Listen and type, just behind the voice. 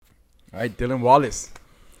All right, Dylan Wallace.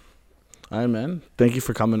 All right, man. Thank you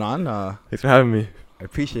for coming on. Thanks for having me. I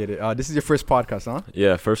appreciate it. This is your first podcast, huh?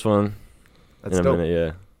 Yeah, first one That's in a dope. minute,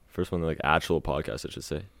 yeah. First one, like, actual podcast, I should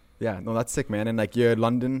say. Yeah, no, that's sick, man. And like, you're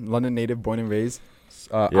London native, born and raised.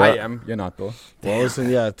 Yeah. I am. You're not though. Wallace,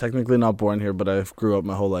 technically not born here, but I grew up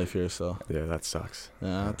my whole life here, so. Yeah, that sucks.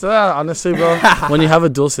 Yeah, it's, honestly, bro, when you have a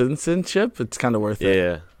dual citizenship, it's kind of worth it.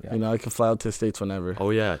 Yeah. You know, I can fly out to the States whenever. Oh,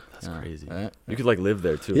 yeah. That's crazy. You could, like, live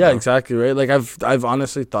there, too. Yeah, huh? exactly, right? Like, I've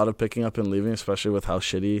honestly thought of picking up and leaving, especially with how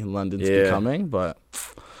shitty London's becoming, but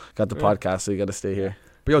got the podcast, so you got to stay here.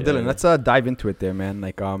 But yo, Dylan, let's dive into it there, man.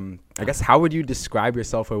 Like, I guess, how would you describe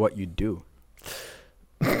yourself or what you do?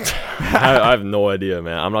 I have no idea,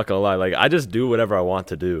 man. I'm not gonna lie. Like, I just do whatever I want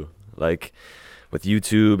to do. Like, with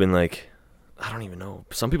YouTube and, like, I don't even know.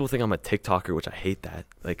 Some people think I'm a TikToker, which I hate that.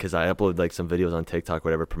 Like, because I upload, like, some videos on TikTok,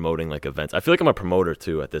 whatever, promoting, like, events. I feel like I'm a promoter,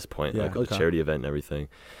 too, at this point. Yeah, like, a charity event and everything.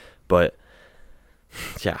 But,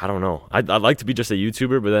 yeah, I don't know. I'd like to be just a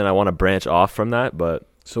YouTuber, but then I want to branch off from that. But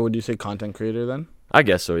So would you say content creator then? I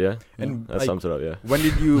guess so, yeah. And That like, sums it up, yeah. When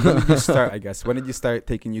did you start? I guess when did you start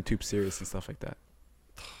taking YouTube serious and stuff like that?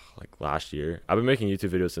 Like, last year. I've been making YouTube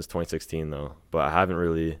videos since 2016, though. But I haven't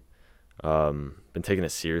really been taking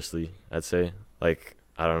it seriously, I'd say. Like,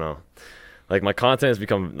 I don't know. Like, my content has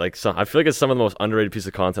become, like, I feel like it's some of the most underrated piece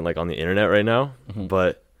of content, like, on the internet right now. Mhm.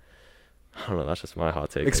 But, I don't know. That's just my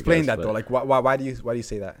hot take. Explain I guess, that, though. Like, why do you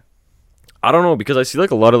say that? I don't know, because I see,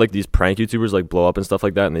 like, a lot of, like, these prank YouTubers, like, blow up and stuff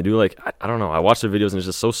like that. And they do, like, I don't know. I watch their videos and it's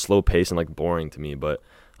just so slow paced and, like, boring to me. But,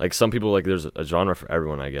 like, some people, like, there's a genre for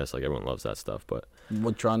everyone, I guess. Like, everyone loves that stuff. But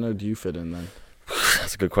What genre do you fit in then?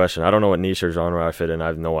 that's a good question. I don't know what niche or genre I fit in. I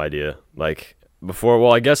have no idea. Like, before,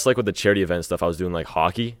 well, I guess, like, with the charity event stuff, I was doing, like,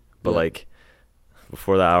 hockey. But, Yeah. like,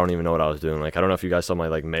 before that, I don't even know what I was doing. Like, I don't know if you guys saw my,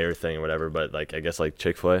 like, mayor thing or whatever. But, like, I guess, like,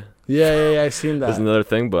 Chick-fil-A Yeah, I seen that. is another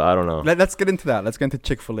thing. But I don't know. Let's get into that. Let's get into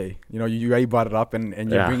Chick-fil-A. You know, you already brought it up, and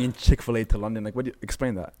you're Yeah. bringing Chick-fil-A to London. Like,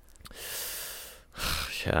 explain that?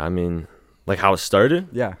 Yeah, I mean, like, how it started?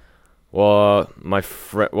 Yeah. Well, me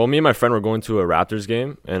and my friend were going to a Raptors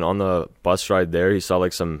game, and on the bus ride there, he saw,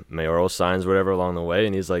 like, some mayoral signs or whatever along the way,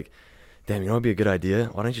 and he's like, damn, you know what'd be a good idea?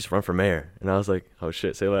 Why don't you just run for mayor? And I was like, oh,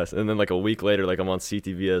 shit, say less. And then, like, a week later, like, I'm on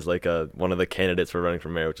CTV as, like, one of the candidates for running for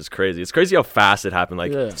mayor, which is crazy. It's crazy how fast it happened.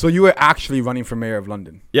 Like, yeah. So you were actually running for mayor of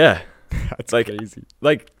London? yeah. That's Like, crazy.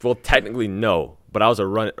 Like, well, technically, no, but I was a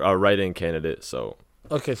write-in candidate, so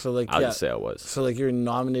Okay, so like I'll just say I was. So like you're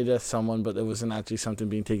nominated as someone, but it wasn't actually something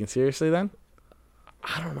being taken seriously then?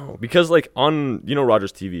 I don't know, because, like, on, you know,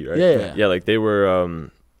 Rogers TV, right? Yeah. Like, they were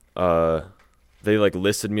they, like,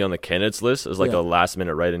 listed me on the candidates list as, like, Yeah. a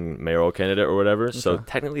last-minute write-in mayoral candidate or whatever. So Okay.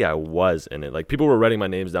 technically I was in it. Like, people were writing my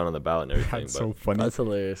names down on the ballot and everything. That's but so funny. That's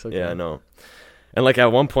hilarious. Okay. yeah, I know. And, like,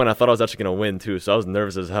 at one point I thought I was actually gonna win too, so I was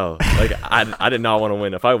nervous as hell. Like, I did not want to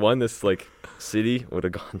win. If I won, this, like, city would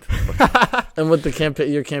have gone to the And what the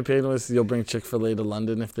campaign, your campaign was, you'll bring Chick-fil-A to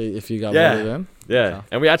London if you got Yeah. voted in. yeah.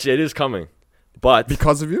 Okay. And it is coming, but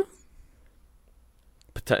Because of you?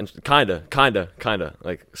 potential, kinda,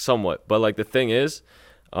 like, somewhat. But, like, the thing is,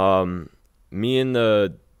 me and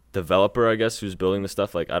the developer, I guess, who's building the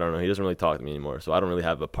stuff, like, I don't know, he doesn't really talk to me anymore, so I don't really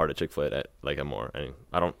have a part of Chick-fil-A at, like, anymore.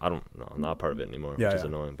 I don't know, I'm not a part of it anymore, Yeah, which is yeah.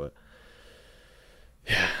 annoying. But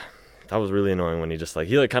yeah, that was really annoying when he just, like,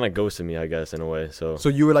 he, like, kind of ghosted me, I guess, in a way. So So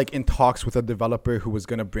you were like in talks with a developer who was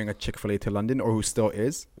gonna bring a Chick-fil-A to London, or who still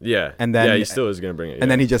is, yeah, and then- yeah, he still is gonna bring it.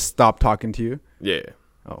 and then he just stopped talking to you. yeah,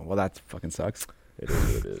 Oh well, that fucking sucks. it is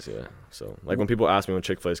what it is. Yeah. So, like, when people ask me when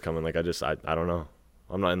Chick-fil-A is coming, like, I don't know,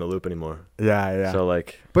 I'm not in the loop anymore. Yeah. So,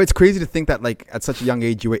 like, But it's crazy to think that, like, at such a young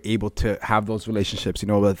age, you were able to have those relationships, you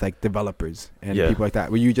know, with, like, developers and Yeah. people like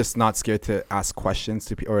that. Were you just not scared to ask questions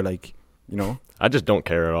to people, or, like, you know? I just don't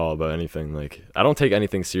care at all about anything. Like, I don't take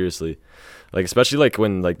anything seriously. Like, especially, like,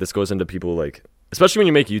 when, like, this goes into people, like, especially when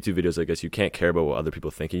you make YouTube videos, I guess you can't care about what other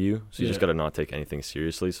people think of you. So you just Yeah. got to not take anything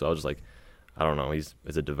seriously. So I was just like, I don't know. He's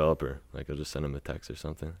a developer. Like, I'll just send him a text or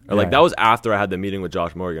something. Or, like, Yeah. that was after I had the meeting with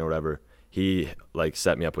Josh Morgan or whatever. He, like,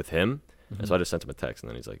 set me up with him. And so I just sent him a text, and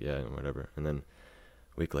then he's like, yeah, whatever. And then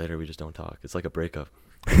a week later, we just don't talk. It's like a breakup.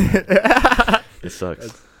 It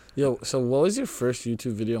sucks. Yo, so what was your first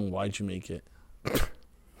YouTube video and why'd you make it?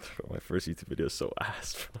 My first YouTube video is so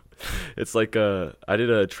ass, bro. It's like I did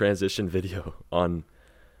a transition video on,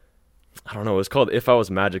 I don't know, it was called If I Was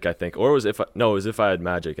Magic, I think. Or it was If I Had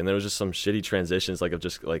Magic. And there was just some shitty transitions, like, of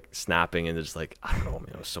just, like, snapping and just, like, I don't know, man,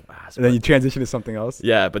 it was so ass. And then but- you transition to something else.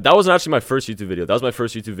 yeah, but that wasn't actually my first YouTube video. That was my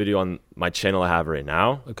first YouTube video on my channel I have right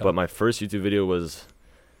now. Okay. But my first YouTube video was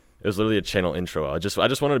literally a channel intro. I just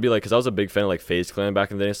wanted to be like, because I was a big fan of, like, FaZe Clan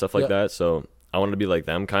back in the day and stuff like Yeah. that. So I wanted to be like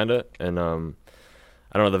them, kind of. And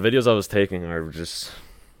I don't know. The videos I was taking are just,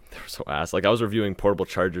 they were so ass. Like I was reviewing portable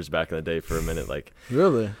chargers back in the day for a minute. Like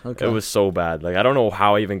Really? Okay. it was so bad. Like I don't know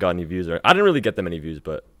how I even got any views. I didn't really get that many views,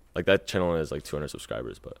 but like that channel has like 200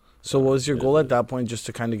 subscribers. But So what was your goal at that point? Just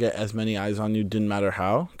to kind of get as many eyes on you, didn't matter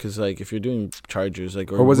how? Because like if you're doing chargers,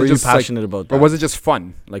 like, or was it just passionate about that? Or was it just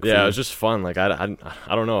fun? Like yeah, it was just fun. Like I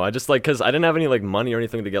don't know. I just like, cause I didn't have any like money or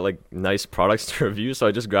anything to get like nice products to review, so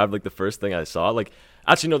I just grabbed like the first thing I saw. Like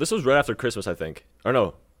actually no, this was right after Christmas, I think. Or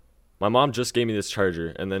no, my mom just gave me this charger,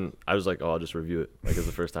 and then I was like, oh, I'll just review it. Like it was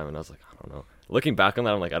the first time, and I was like, I don't know. Looking back on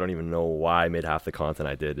that, I'm like, I don't even know why I made half the content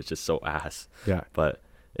I did. It's just so ass. Yeah, but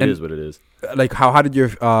it is what it is. Like how did your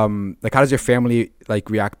like how does your family like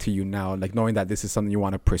react to you now, like knowing that this is something you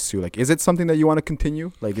want to pursue? Like is it something that you want to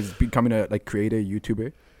continue, like is becoming a like creator,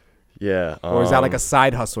 YouTuber? Yeah. Or is that like a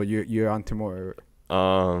side hustle you're on tomorrow?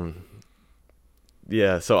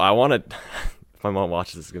 Yeah, so I want to if my mom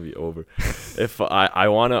watches this, it's going to be over. If I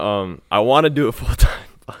want to do it full time.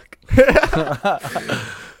 Fuck.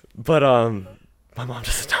 But my mom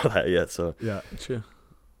doesn't know that yet, so Yeah, True.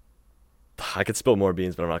 I could spill more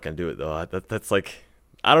beans, but I'm not gonna do it though. That's like,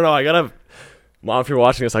 I don't know. I gotta, mom, if you're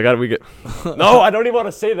watching this, No, I don't even want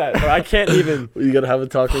to say that. Bro. I can't even. You gotta have a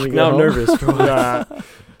talk when you get Now I'm home? nervous, bro.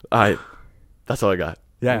 All right, that's all I got.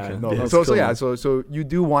 yeah. Okay. No, Yeah, so it's so cool, yeah, man. so you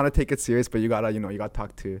do want to take it serious, but you gotta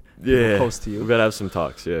talk to people Yeah, close to we you. gotta have some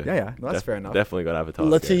talks. Yeah, Yeah. No, that's fair enough. Definitely gotta have a talk.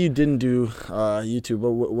 Let's say yeah. you didn't do YouTube.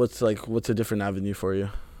 What's a different avenue for you?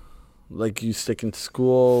 Like you stick in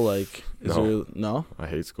school? Like is No. there no? I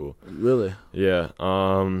hate school. Really? Yeah.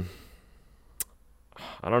 I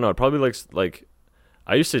don't know. I'd probably like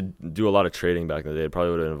I used to do a lot of trading back in the day. It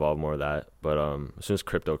probably would have involved more of that. But as soon as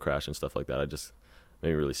crypto crashed and stuff like that, I just made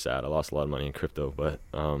me really sad. I lost a lot of money in crypto. But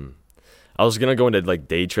I was gonna go into like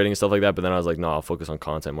day trading and stuff like that. But then I was like, no, I'll focus on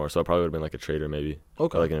content more. So I probably would have been like a trader maybe,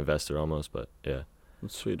 Okay. or like an investor almost. But yeah,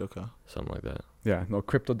 That's sweet. Okay. something like that. Yeah, no,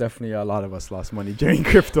 crypto definitely a lot of us lost money during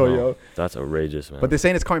crypto, Oh, yo. That's outrageous, man. But they're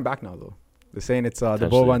saying it's coming back now though. They're saying it's the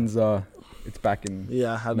bull Potentially. runs it's back in.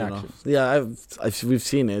 Yeah, I don't know. action. Yeah, we've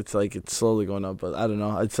seen it. It's like it's slowly going up, but I don't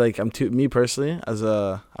know. It's like I'm too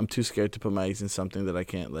scared to put my eggs in something that I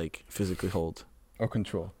can't like physically hold. Or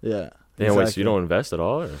control. Yeah. Damn, wait, so exactly. you don't invest at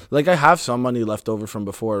all? Or? Like I have some money left over from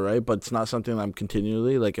before, right? But it's not something I'm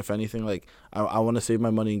continually like. If anything, like I want to save my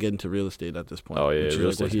money and get into real estate at this point. Oh yeah, which real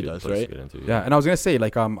is like what estate's he a good does, place to right? get into, Yeah, and I was gonna say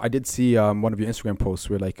like I did see one of your Instagram posts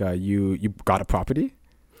where like you got a property.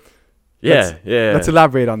 Yeah, yeah. Let's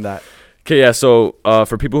elaborate on that. Okay, yeah. So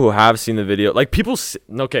for people who have seen the video, like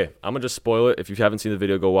okay, I'm gonna just spoil it. If you haven't seen the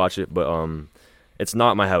video, go watch it. But it's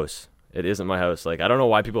not my house. It isn't my house. Like I don't know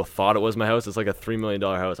why people thought it was my house. It's like a $3 million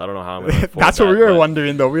house. I don't know how I'm gonna afford That's what that, we were but-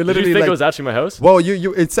 wondering though. We were Did literally you think like, it was actually my house? well,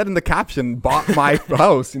 you it said in the caption, bought my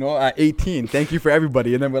house, at 18. Thank you for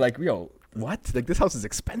everybody. And then we're like, yo, what? Like this house is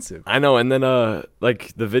expensive. I know, and then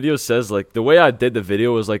like the video says, like the way I did the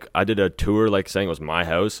video was like I did a tour, like saying it was my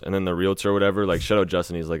house, and then the realtor or whatever, like shout out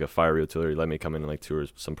Justin, he's like a fire realtor. He let me come in and like tour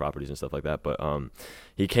some properties and stuff like that. But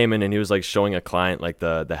he came in and he was like showing a client like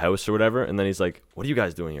the house or whatever, and then he's like, "What are you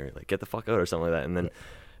guys doing here? Like get the fuck out," or something like that. And then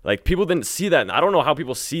like people didn't see that, and I don't know how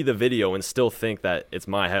people see the video and still think that it's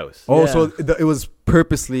my house. Oh, Yeah. so it was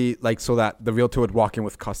purposely like so that the realtor would walk in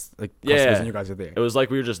with customers Yeah. and you guys are there. It was like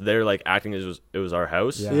we were just there, like acting as it was our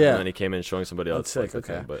house. Yeah. Yeah. And then he came in showing somebody else. That's sick, like, the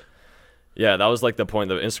okay. thing. But yeah, that was like the point.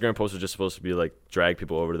 The Instagram post was just supposed to be like drag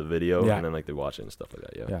people over to the video, Yeah. and then like they watch it and stuff like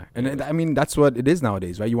that. Yeah. Yeah, and I mean that's what it is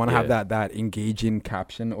nowadays, right? You want to have Yeah. that engaging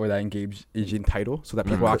caption or that engaging title, so that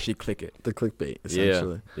people Mhm. actually click it. The clickbait, Yeah.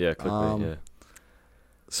 essentially. Yeah. Clickbait. Yeah.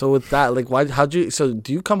 So with that, like,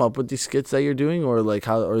 do you come up with these skits that you're doing, or like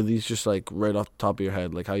how are these just like right off the top of your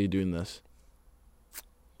head? Like how you doing this?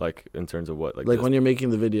 Like in terms of what? Like this- when you're making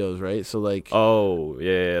the videos, right? So like, Oh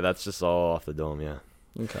yeah, that's just all off the dome. Yeah.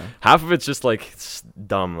 okay, Half of it's just like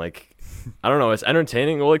dumb. Like I don't know. It's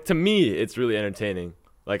entertaining. Well, like to me, it's really entertaining.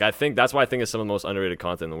 Like I think that's why I think it's some of the most underrated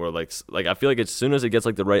content in the world. Like I feel like as soon as it gets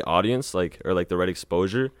like the right audience, like or like the right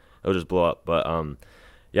exposure, it'll just blow up. But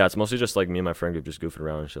yeah, it's mostly just like me and my friend group just goofing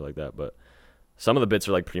around and shit like that. But some of the bits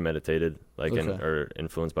are like premeditated, like Okay. or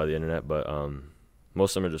influenced by the internet. But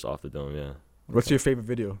most of them are just off the dome. Yeah. What's your favorite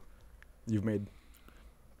video you've made?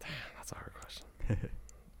 That's a hard question.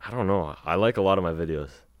 I don't know. I like a lot of my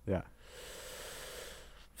videos. Yeah.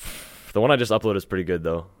 The one I just uploaded is pretty good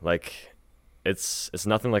though. Like it's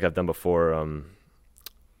nothing like I've done before.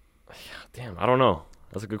 Yeah, damn, I don't know.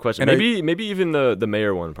 That's a good question. And Maybe even the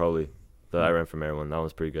mayor one probably. The I ran for mayor one. That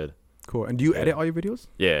one's pretty good. Cool. And do you Yeah. edit all your videos?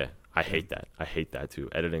 Yeah. I hate that. I hate that too.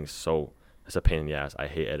 Editing's it's a pain in the ass. I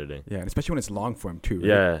hate editing. Yeah, and especially when it's long form too. Right?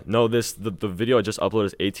 Yeah. No, the video I just uploaded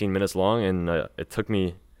is 18 minutes long, and it took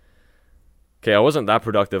me I wasn't that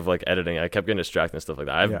productive like editing. I kept getting distracted and stuff like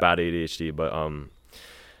that. I have bad ADHD, but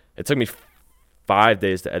it took me 5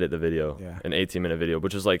 days to edit the video, an 18-minute video,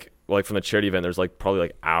 which is like from the charity event. There's like probably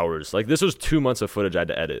like hours. Like this was 2 months of footage I had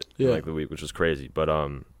to edit in like the week, which was crazy. But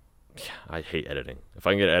I hate editing. If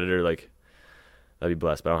I can get an editor, like that'd be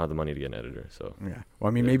blessed. But I don't have the money to get an editor. So well,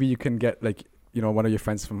 I mean, maybe you can get like one of your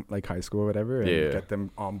friends from like high school or whatever, and get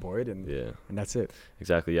them on board, and that's it.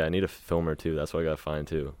 Exactly. Yeah, I need a filmer too. That's what I gotta find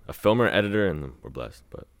too. A filmer, editor, and we're blessed.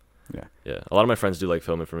 But yeah. A lot of my friends do like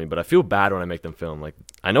filming for me, but I feel bad when I make them film. Like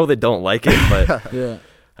I know they don't like it, but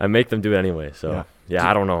I make them do it anyway. So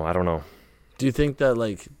I don't know. Do you think that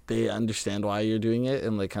like they understand why you're doing it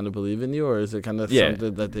and like kind of believe in you, or is it kind of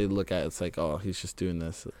something that they look at? It's like, oh, he's just doing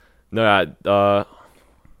this. No,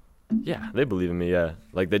 they believe in me. Yeah,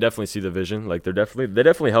 like they definitely see the vision. Like they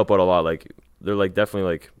definitely help out a lot. Like they're like definitely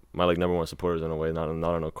like my like number one supporters in a way. Not on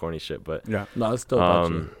no corny shit, but no, it's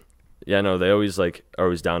dope. No, they always like are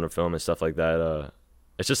always down to film and stuff like that.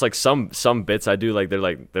 It's just like some bits I do like they're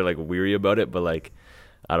like weary about it, but like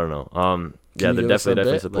I don't know. They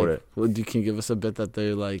definitely support it. Can you give us a bit that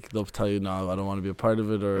they'll tell you, no, I don't want to be a part of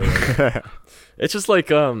it, or like it's just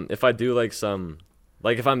like if I do like some.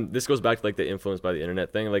 Like if this goes back to like the influence by the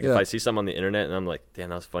internet thing. Like if I see something on the internet and I'm like, damn,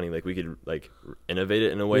 that was funny. Like we could like innovate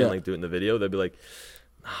it in a way and like do it in the video. They'd be like,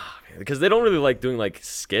 because they don't really like doing like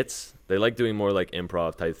skits. They like doing more like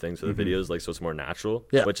improv type things for the videos. Like so it's more natural.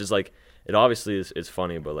 Yeah. Which is like it obviously is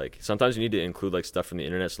funny, but like sometimes you need to include like stuff from the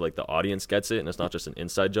internet so like the audience gets it and it's not just an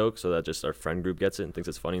inside joke. So that just our friend group gets it and thinks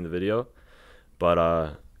it's funny in the video.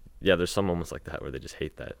 But there's some moments like that where they just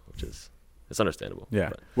hate that, which is. It's understandable. Yeah.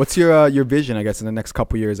 But. What's your vision, I guess, in the next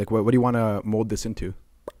couple years? Like, what do you want to mold this into?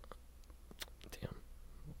 Damn.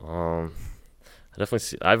 I definitely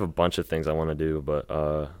see. I have a bunch of things I want to do, but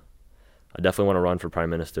I definitely want to run for prime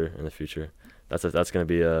minister in the future. That's gonna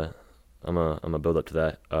be I'm a build up to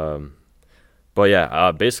that. But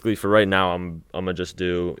yeah, basically for right now, I'm gonna just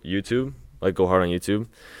do YouTube, like go hard on YouTube,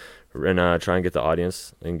 and try and get the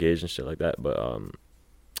audience engaged and shit like that. But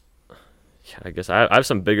I guess I have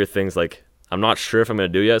some bigger things like. I'm not sure if I'm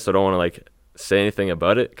going to do yet, so I don't want to, like, say anything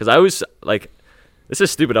about it. Because I always, like, this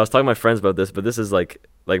is stupid. I was talking to my friends about this, but this is, like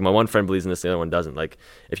my one friend believes in this, the other one doesn't. Like,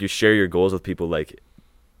 if you share your goals with people, like,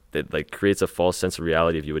 it, like, creates a false sense of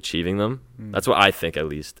reality of you achieving them. That's what I think, at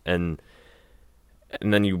least. And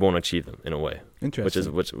then you won't achieve them, in a way.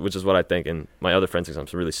 Interesting. Which is what I think. And my other friends think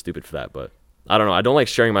I'm really stupid for that. But I don't know. I don't like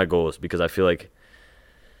sharing my goals because I feel like,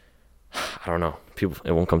 I don't know,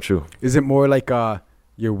 it won't come true. Is it more like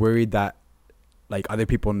you're worried that, like other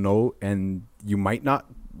people know and you might not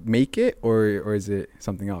make it, or is it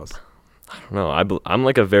something else? I don't know. I'm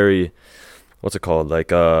like a very, what's it called?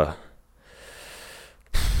 Like when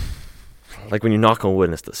you knock on wood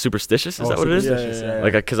and it's superstitious. Is that what it is? Yeah.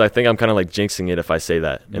 Like, because I think I'm kind of like jinxing it if I say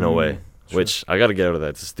that in a way, which I got to get out of that.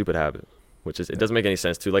 It's a stupid habit, which is it doesn't make any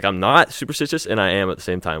sense too. Like I'm not superstitious and I am at the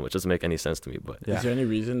same time, which doesn't make any sense to me. But is there any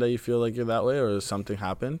reason that you feel like you're that way, or has something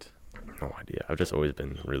happened? No idea. I've just always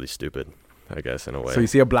been really stupid, I guess, in a way. So you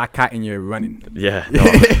see a black cat and you're running. Yeah. No,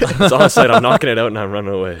 it's on site. I'm knocking it out and I'm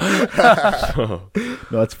running away.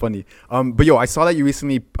 No, that's funny. But yo, I saw that you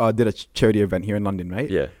recently did a charity event here in London, right?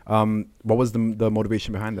 Yeah. What was the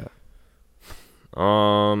motivation behind that?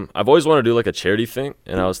 I've always wanted to do like a charity thing,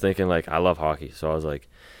 and I was thinking like I love hockey, so I was like,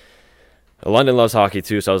 London loves hockey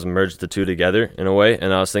too, so I was merged the two together in a way.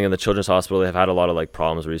 And I was thinking the Children's Hospital, they have had a lot of like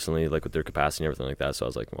problems recently, like with their capacity and everything like that. So I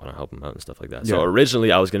was like, I want to help them out and stuff like that. Yeah. So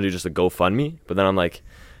originally I was gonna do just a GoFundMe, but then I'm like,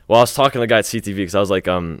 well, I was talking to the guy at CTV because I was like,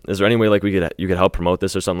 is there any way like you could help promote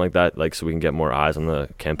this or something like that, like so we can get more eyes on the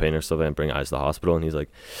campaign or stuff and bring eyes to the hospital? And he's like,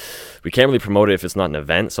 we can't really promote it if it's not an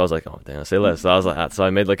event. So I was like, oh damn, say less. So I was like, so I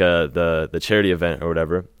made like the charity event or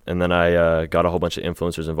whatever, and then I got a whole bunch of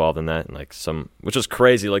influencers involved in that, and like which was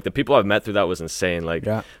crazy. Like the people I've met through that was insane. Like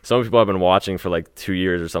some people I've been watching for like 2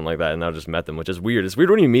 years or something like that, and I just met them, which is weird. It's weird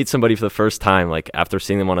when you meet somebody for the first time, like after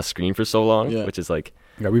seeing them on a screen for so long, which is like.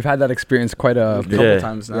 Yeah, we've had that experience quite a couple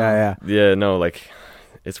times now. Yeah, no, like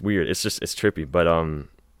it's weird. It's trippy, but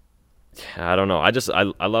I don't know.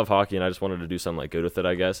 I love hockey, and I just wanted to do something like good with it,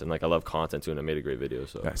 I guess. And like I love content too, and I made a great video.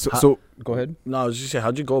 So so go ahead. No, I was just saying,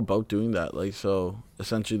 how'd you go about doing that? Like, so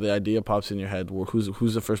essentially, the idea pops in your head.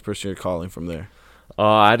 Who's the first person you're calling from there?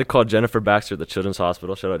 I had to call Jennifer Baxter at the Children's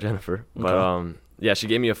Hospital. Shout out Jennifer. Okay. But she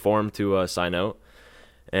gave me a form to sign out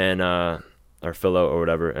and or fill out or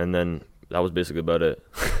whatever, and then. That was basically about it.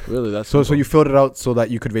 Really? That's so you filled it out so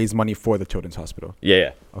that you could raise money for the Children's Hospital?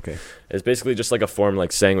 Yeah. Okay. It's basically just like a form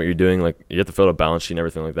like saying what you're doing. Like you have to fill out a balance sheet and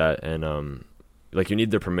everything like that. And like you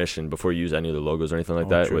need their permission before you use any of the logos or anything like Oh,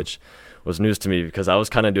 that, true. which was news to me because I was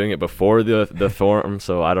kind of doing it before the forum,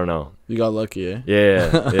 so I don't know. You got lucky, eh? Yeah,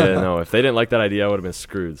 no. If they didn't like that idea, I would have been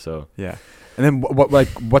screwed. So Yeah. And then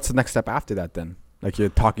what's the next step after that then? Like you're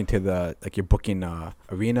talking to you're booking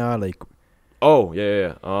arena, like, oh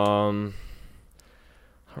yeah.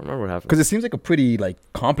 I don't remember what happened. because it seems like a pretty like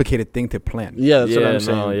complicated thing to plan. Yeah, that's what I'm no,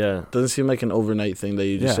 saying. yeah. Doesn't seem like an overnight thing that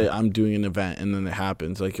you just Yeah. say, I'm doing an event, and then it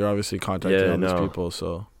happens. Like, you're obviously contacting Yeah, all these no. people,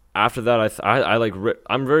 so. After that, I like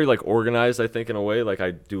I'm very like organized. I think in a way, like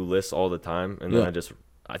I do lists all the time, and then Yeah. I just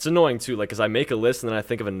it's annoying too. Like, cause I make a list and then I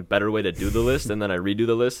think of a better way to do the list, and then I redo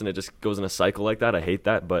the list, and it just goes in a cycle like that. I hate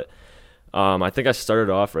that, but I think I started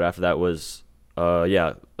off right after that was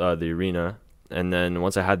the arena, and then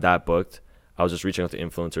once I had that booked, I was just reaching out to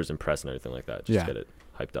influencers and press and everything like that, just Yeah. to get it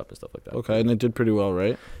hyped up and stuff like that. Okay, and it did pretty well,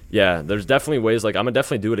 right? Yeah, there's definitely ways. Like I'm gonna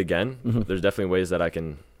definitely do it again. Mhm. There's definitely ways that I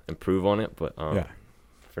can improve on it, but Yeah.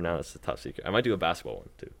 for now it's a top secret. I might do a basketball one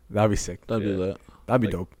too, That'd be sick. That'd be Yeah. lit. That'd be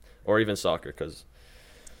Like- dope. or even soccer, because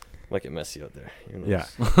might get messy out there. Who knows?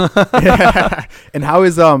 Yeah. And how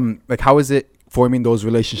is it forming those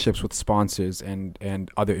relationships with sponsors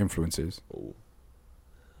and other influencers? Oh.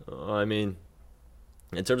 I mean,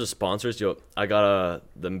 in terms of sponsors, I got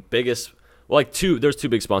the biggest. Well, like there's two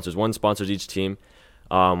big sponsors. One sponsors each team.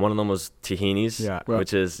 One of them was Tahini's, Yeah. Right.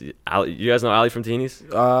 which is Ali. You guys know Ali from Tahini's?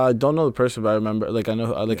 I don't know the person, but I remember,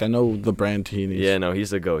 I know the brand Tahini's. Yeah, no, he's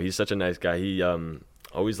the go. He's such a nice guy. He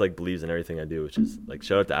always like believes in everything I do, which is like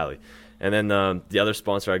shout out to Ali. And then the other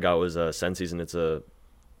sponsor I got was Sensi's, and it's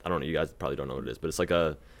I don't know, you guys probably don't know what it is, but it's like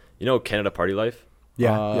Canada Party Life.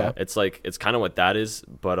 Yeah. Yeah. It's kind of what that is,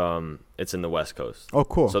 but it's in the West Coast. Oh,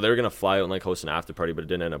 cool. So they were gonna fly out and like host an after party, but it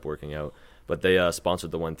didn't end up working out. But they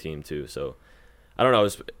sponsored the one team too. So I don't know.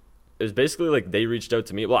 It was basically like they reached out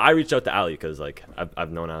to me. Well, I reached out to Ali because like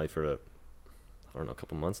I've known Ali for a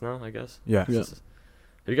couple months now, I guess. Yeah. Yeah. Have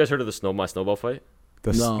you guys heard of the my snowball fight?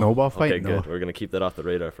 The No. snowball fight? Okay, No. good. We're gonna keep that off the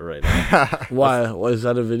radar for right now. Why? Was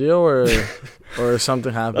that a video or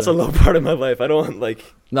something happened? That's a low part of my life. I don't like.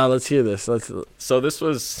 No, let's hear this. So this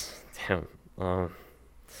was damn.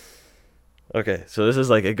 Okay, so this is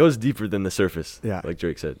like it goes deeper than the surface. Yeah. Like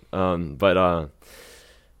Drake said. But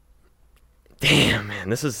damn, man,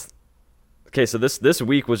 this is okay. So this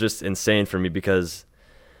week was just insane for me because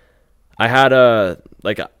I had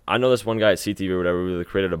I know this one guy at CTV or whatever. We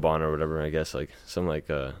created a bond or whatever. I guess like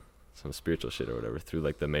some spiritual shit or whatever through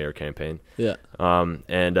like the mayor campaign. Yeah.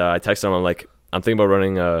 And I texted him. I'm like, I'm thinking about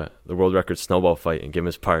running the world record snowball fight in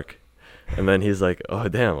Gibbons Park. And then he's like, oh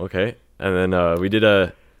damn, okay. And then we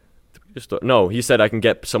did no, he said I can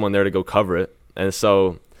get someone there to go cover it. And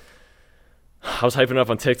so I was hyping it up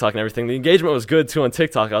on TikTok and everything. The engagement was good too on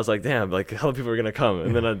TikTok. I was like, damn, like how people are gonna come.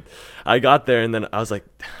 And then I got there and then I was like,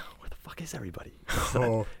 where the fuck is everybody?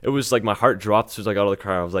 Oh. It was like my heart dropped as soon as I got out of the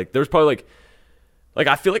car. I was like, there's probably like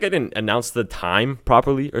I feel like I didn't announce the time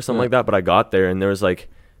properly or something like that, but I got there and there was like,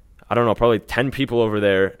 I don't know, probably 10 people over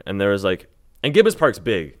there, and there was like, and Gibbons Park's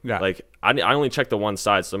big. Yeah. Like I only checked the one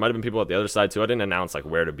side, so there might have been people at the other side too. I didn't announce like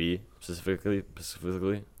where to be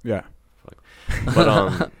specifically. Yeah.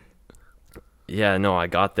 But yeah, no, I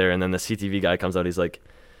got there, and then the CTV guy comes out. He's like,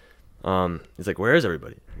 where is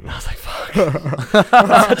everybody? And I was like, fuck,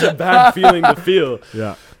 that's such a bad feeling to feel.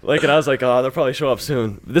 Yeah. Like, and I was like, oh, they'll probably show up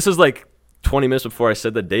soon. This is like 20 minutes before I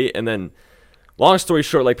said the date, and then long story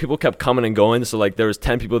short, like people kept coming and going. So like there was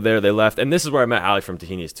 10 people there, they left, and this is where I met Ali from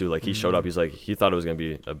Tahini's too. Like he showed up. He's like, he thought it was gonna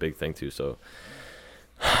be a big thing too. So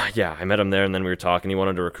yeah, I met him there, and then we were talking. He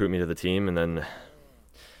wanted to recruit me to the team, and then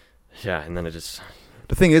it just.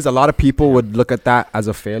 The thing is, a lot of people would look at that as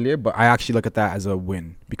a failure, but I actually look at that as a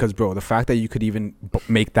win. Because, bro, the fact that you could even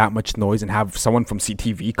make that much noise and have someone from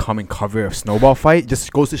CTV come and cover a snowball fight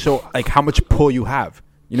just goes to show, like, how much pull you have.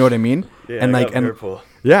 You know what I mean? Yeah, and I like, got and Liverpool.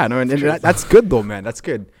 yeah, no, and that's good though, man. That's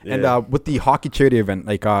good. Yeah. And with the hockey charity event,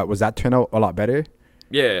 like, was that turn out a lot better?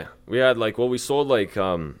 Yeah, we had we sold like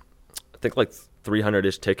I think like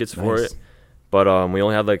 300-ish tickets for Nice. it, but we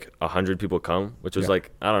only had like 100 people come, which was Yeah.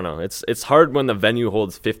 like, I don't know. It's hard when the venue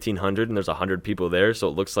holds 1,500 and there's 100 people there, so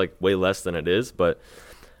it looks like way less than it is. But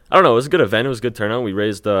I don't know. It was a good event. It was a good turnout. We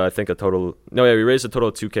raised I think we raised a total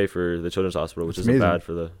of $2,000 for the Children's Hospital, which That's isn't amazing. bad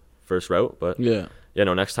for the first route. But Yeah. yeah,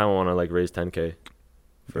 no. Next time I want to like raise $10,000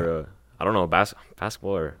 for I don't know,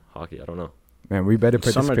 basketball or hockey. I don't know. Man, we better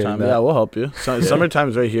participate in Summertime, that. yeah, we'll help you.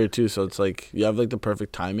 Summertime's right here too, so it's like you have like the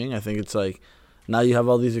perfect timing. I think it's like now you have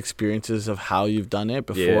all these experiences of how you've done it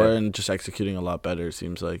before Yeah. and just executing a lot better. It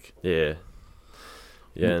seems like. Yeah.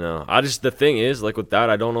 Yeah, no. The thing is, like with that,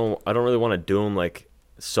 I don't really want to do them like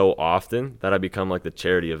so often that I become like the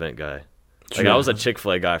charity event guy. Like I was a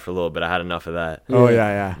Chick-fil-A guy for a little bit. I had enough of that. Oh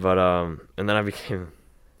yeah. But and then I became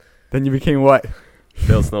Then you became what?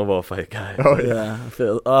 failed snowball fight guy. Oh Yeah. I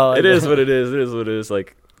feel, oh, It is what it is. It is what it is.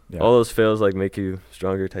 Like Yeah. all those fails like make you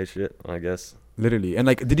stronger type shit, I guess. Literally. And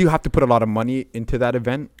like, did you have to put a lot of money into that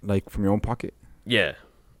event, like from your own pocket? Yeah.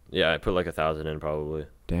 I put like 1,000 in probably.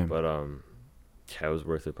 Damn. But yeah, it was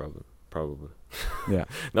worth it probably. Yeah.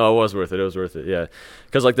 No, it was worth it. Yeah,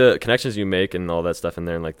 because like the connections you make and all that stuff in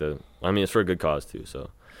there, and like it's for a good cause too. So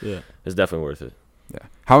Yeah. it's definitely worth it. Yeah.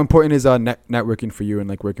 How important is networking for you and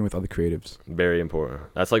like working with other creatives? Very important.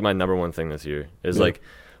 That's like my number one thing this year. Is Yeah. like,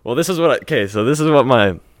 well, this is what. This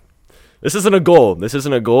isn't a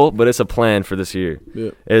goal. But it's a plan for this year.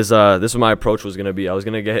 Yeah. This is what my approach was gonna be. I was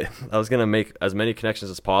gonna make as many connections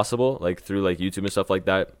as possible, like through like YouTube and stuff like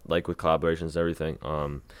that, like with collaborations and everything.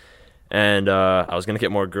 And I was gonna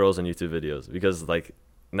get more girls in YouTube videos because like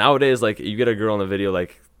nowadays, like you get a girl in the video,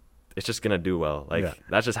 like it's just gonna do well. Like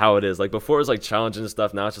that's just how it is. Like before it was like challenges and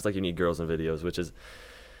stuff. Now it's just like you need girls in videos, which is,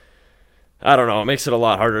 I don't know, it makes it a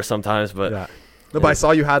lot harder sometimes. But Yeah. No, but I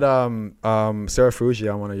saw you had Sarah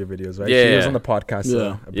Frugia on one of your videos, right? Yeah. She was on the podcast.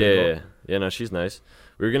 Yeah. a bit ago. Yeah. No, she's nice.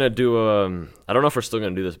 We were gonna do I don't know if we're still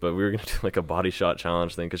gonna do this, but we were gonna do like a body shot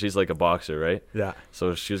challenge thing because she's like a boxer, right? Yeah.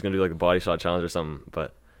 So she was gonna do like a body shot challenge or something.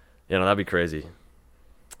 But that'd be crazy.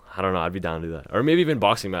 I don't know. I'd be down to do that, or maybe even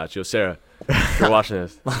boxing match. Yo, Sarah, if you're watching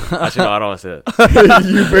this, actually no, I don't want to say it.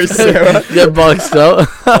 You versus Sarah. Get boxed out.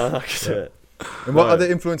 And what other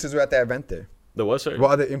influencers were at the event there? The what, sorry?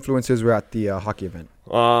 What other influencers were at the hockey event?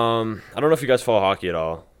 I don't know if you guys follow hockey at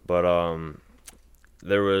all, but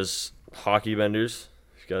there was hockey vendors.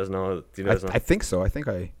 You guys know? Do you guys know? I think so.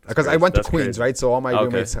 Because I went to That's Queens, crazy. right? So all my Okay.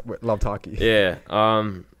 roommates loved hockey. Yeah.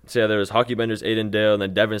 So yeah, there was hockey vendors, Aiden Dale, and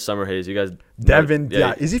then Devin Summerhays. You guys. Devin,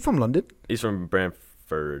 yeah. Is he from London? He's from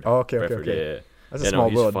Brantford. Oh, okay. Yeah. That's a small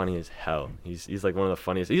he's world. funny as hell. He's like one of the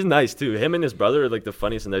funniest. He's nice too. Him and his brother are like the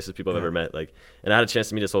funniest and nicest people I've ever met. Like, and I had a chance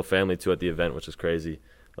to meet his whole family too at the event, which is crazy.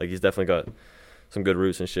 Like, he's definitely got some good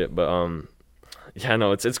roots and shit. But yeah,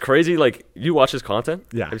 no, it's crazy. Like, you watch his content.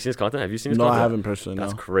 Yeah. Have you seen his content? Have you seen his No, content? I haven't personally.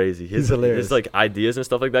 That's No. crazy. He's hilarious. His like ideas and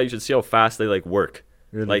stuff like that. You should see how fast they like work.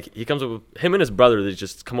 Really? Like, he comes up with him and his brother. They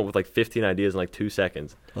just come up with like 15 ideas in like 2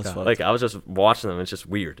 seconds. That's Yeah. fucked. Like, I was just watching them. It's just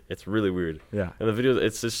weird. It's really weird. Yeah. And the videos,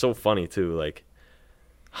 it's just so funny too. Like,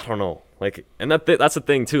 I don't know. Like, and that's the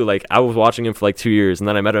thing too. Like, I was watching him for like 2 years, and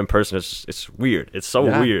then I met him in person. It's weird. It's so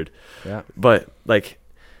weird. Yeah. But like,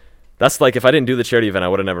 that's like if I didn't do the charity event, I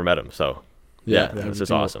would have never met him. So yeah, Yeah. it's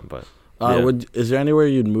just awesome. But Is there anywhere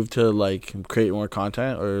you'd move to like create more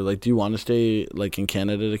content, or like do you want to stay like in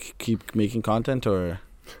Canada to keep making content, or?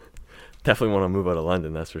 definitely want to move out of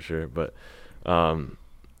London, that's for sure. But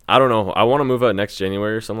I don't know. I want to move out next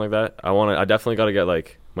January or something like that. I definitely got to get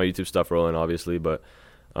like my YouTube stuff rolling, obviously. But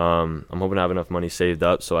I'm hoping to have enough money saved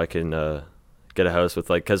up so I can get a house with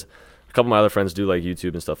like, because a couple of my other friends do like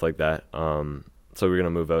YouTube and stuff like that. So we're gonna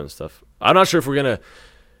move out and stuff. I'm not sure if we're gonna,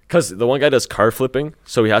 because the one guy does car flipping,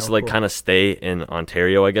 so he has to like kind of stay in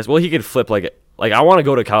Ontario, I guess. Well, he could flip like I want to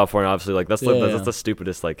go to California, obviously. Like that's the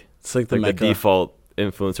stupidest like It's like the the Mecca. default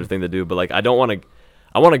influencer thing to do. But like I don't want to.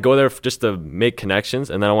 I want to go there just to make connections,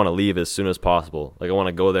 and then I want to leave as soon as possible. Like I want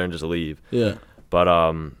to go there and just leave. Yeah. But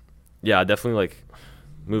yeah, I definitely like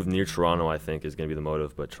move near Toronto. I think is gonna be the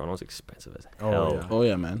motive, but Toronto's expensive as hell. yeah. Oh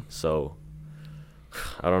yeah, man. So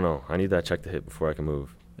I don't know. I need that check to hit before I can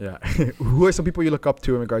move. Yeah. Who are some people you look up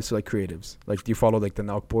to in regards to like creatives? Like, do you follow like the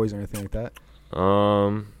NELK boys or anything like that?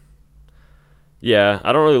 Yeah,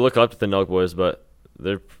 I don't really look up to the NELK boys, but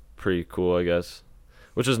they're pretty cool, I guess.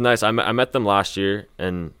 Which was nice. I met them last year,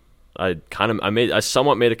 and I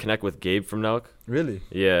somewhat made a connect with Gabe from NELK. Really?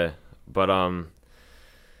 Yeah, but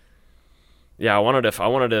yeah,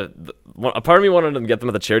 a part of me wanted to get them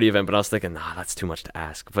at the charity event, but I was thinking, nah, that's too much to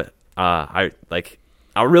ask. But I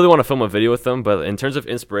really want to film a video with them. But in terms of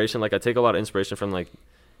inspiration, like I take a lot of inspiration from like,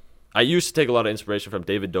 I used to take a lot of inspiration from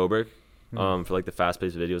David Dobrik, for like the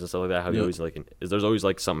fast-paced videos and stuff like that. How he always there's always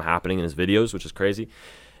like something happening in his videos, which is crazy.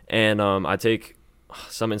 And I take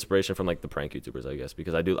some inspiration from like the prank YouTubers, I guess,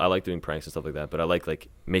 because I like doing pranks and stuff like that. But I like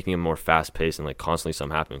making them more fast-paced and like constantly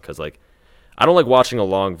something happening, because like I don't like watching a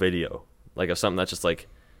long video. Like if something that's just like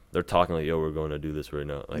they're talking like, yo, we're going to do this right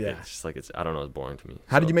now. Like it's just like I don't know, it's boring to me.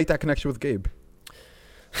 How did you make that connection with Gabe?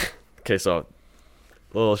 Okay, so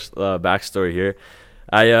a little backstory here.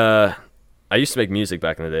 I used to make music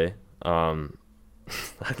back in the day. I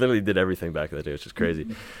literally did everything back in the day, which is crazy.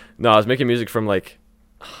 No, I was making music for like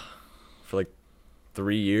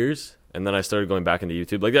 3 years, and then I started going back into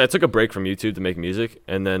YouTube. Like I took a break from YouTube to make music,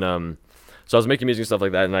 and then so I was making music and stuff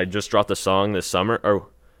like that, and I just dropped a song this summer, or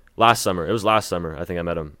last summer. It was last summer, I think I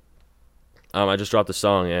met him. I just dropped a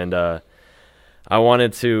song, and I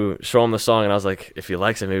wanted to show him the song, and I was like, if he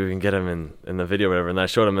likes it, maybe we can get him in the video or whatever. And I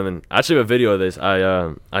showed him, and then I actually have a video of this.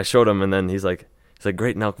 I showed him, and then he's like,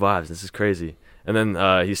 great NELK vibes. This is crazy. And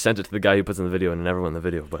then he sent it to the guy who puts in the video, and it never went in the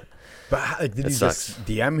video. But like, did you sucks. just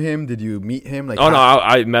DM him? Did you meet him? Like, no,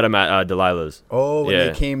 I met him at Delilah's. Oh, when Yeah.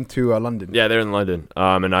 they came to London. Yeah, they're in London.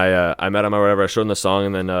 And I met him or whatever. I showed him the song,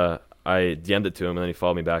 and then I DM'd it to him, and then he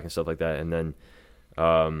followed me back and stuff like that. And then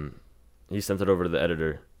he sent it over to the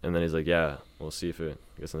editor, and then he's like, yeah, we'll see if it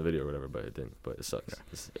gets in the video or whatever. But it didn't. But it sucks.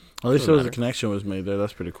 At least there was a connection was made there.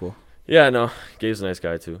 That's pretty cool. Yeah, no. Gabe's a nice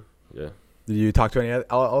guy too. Yeah. Did you talk to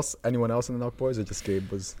anyone else in the NELK boys, or just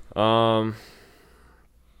Gabe was?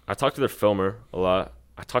 I talked to their filmer a lot.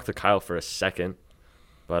 I talked to Kyle for a second,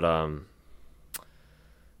 but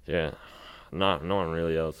yeah, no one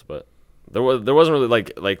really else. But there wasn't really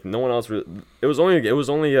like no one else. Really, it was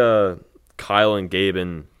only Kyle and Gabe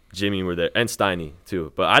and Jimmy were there, and Steiny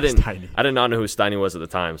too. But I did not know who Steiny was at the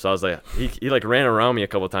time. So I was like, he like ran around me a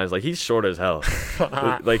couple of times. Like, he's short as hell.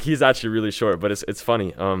 Like, he's actually really short. But it's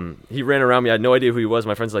funny. He ran around me. I had no idea who he was.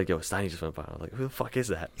 My friend's like, yo, Steiny just went by. I was like, who the fuck is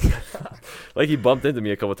that? Like, he bumped into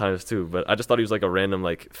me a couple of times too. But I just thought he was like a random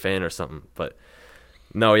like fan or something. But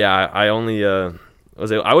no, yeah, I only I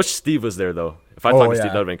wish Steve was there though. If I talked to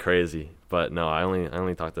Steve, that would have been crazy. But no, I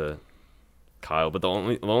only talked to Kyle. But the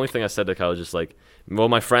only thing I said to Kyle was just like, well,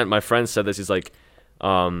 my friend said this. He's like,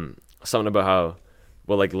 something about how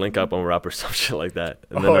we'll like link up when we're up or some shit like that.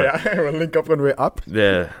 And then, we'll link up when we're up.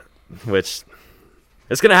 Yeah, which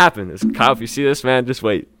it's gonna happen. Kyle, if you see this, man, just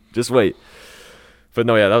wait. But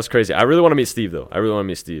no, yeah, that was crazy. I really want to meet Steve though.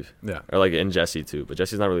 Yeah. Or like, and Jesse too. But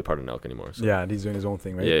Jesse's not really part of NELK anymore. So. Yeah, he's doing his own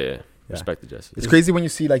thing, right? Yeah. Respect to Jesse. It's crazy when you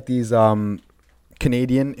see like these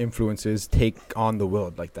Canadian influencers take on the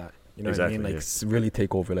world like that. You know what I mean? Like, really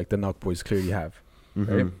take over, like the NELK boys clearly have.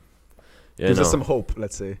 Mm-hmm. Right? Yeah, Gives us some hope,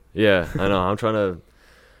 let's say. Yeah, I know. I'm trying to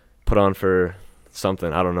put on for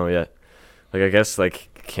something. I don't know yet. Like, I guess like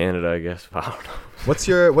Canada. I guess I don't know. What's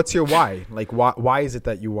your why? Like, why is it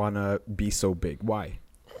that you wanna be so big? Why?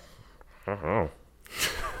 I don't know.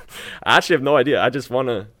 I actually have no idea. I just want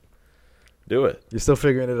to do it. You're still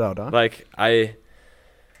figuring it out, huh? Like, I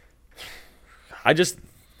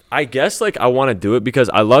guess like I want to do it because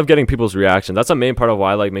I love getting people's reactions. That's a main part of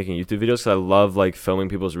why I like making YouTube videos, because I love like filming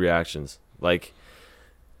people's reactions. Like,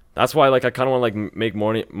 that's why like I kind of want to like make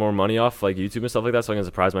more money off like YouTube and stuff like that, so I can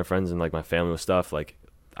surprise my friends and like my family with stuff. Like,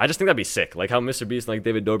 I just think that'd be sick. Like how Mr. Beast and like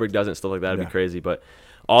David Dobrik does it and stuff like that. It'd be crazy. But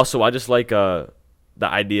also, I just like the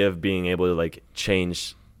idea of being able to like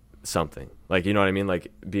change something. Like, you know what I mean?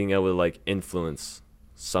 Like being able to like influence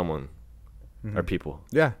someone or people.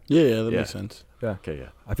 Yeah. Yeah, that makes sense. Yeah. Okay, yeah.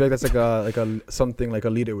 I feel like that's like a something like a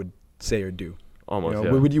leader would say or do. Almost. You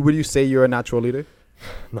know? Yeah. Would you say you're a natural leader?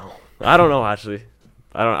 No, I don't know. Actually,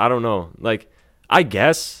 I don't know. Like, I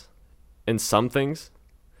guess in some things,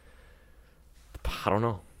 I don't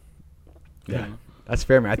know. Yeah. That's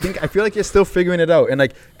fair, man. I feel like you're still figuring it out. And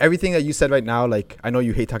like everything that you said right now, like, I know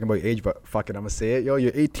you hate talking about your age, but fuck it, I'm gonna say it. Yo,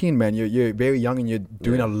 you're 18, man. You're very young, and you're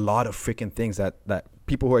doing a lot of freaking things that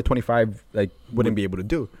people who are 25 like wouldn't be able to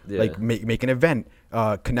do. Yeah. Like make an event,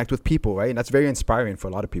 connect with people, right? And that's very inspiring for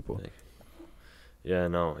a lot of people. Yeah,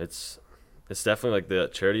 no, it's definitely like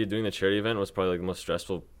doing the charity event was probably like the most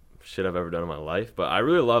stressful shit I've ever done in my life. But I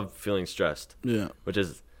really love feeling stressed. Yeah. Which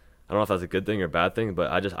is, I don't know if that's a good thing or a bad thing,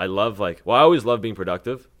 but I love like, well, I always love being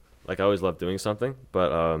productive. Like, I always love doing something.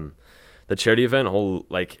 But the charity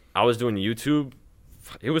event, like, I was doing YouTube.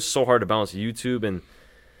 It was so hard to balance YouTube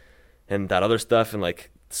and that other stuff and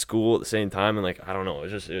like school at the same time. And like, I don't know,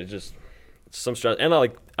 it was just some stress. And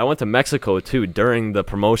I went to Mexico too during the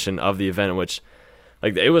promotion of the event, which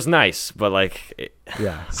like, it was nice, but like,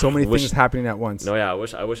 so many things happening at once. No, yeah,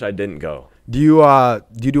 I wish I didn't go. Do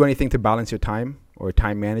you do anything to balance your time or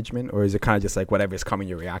time management, or is it kind of just like whatever is coming,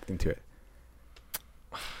 you're reacting to it?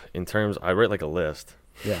 In terms, I write like a list.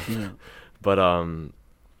 Yeah. But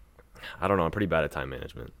I don't know. I'm pretty bad at time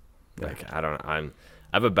management. Like, I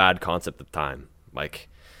have a bad concept of time. Like,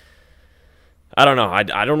 I don't know. I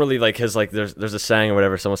don't really like his, like, there's a saying or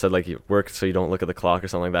whatever. Someone said like, you work so you don't look at the clock or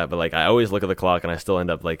something like that. But like, I always look at the clock and I still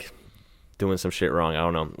end up like doing some shit wrong. I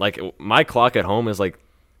don't know. Like, my clock at home is like,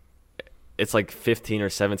 it's like 15 or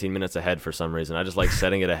 17 minutes ahead for some reason. I just like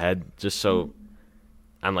setting it ahead just so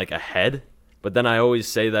I'm like ahead. But then I always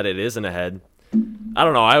say that it isn't ahead. I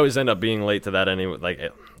don't know. I always end up being late to that anyway.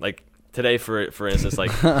 Like today, for instance,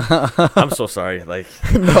 like, I'm so sorry. Like,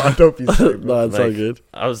 no, don't be sorry. No, it's all good.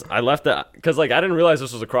 I left that because like I didn't realize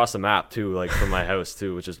this was across the map too, like from my house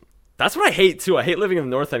too, that's what I hate too. I hate living in the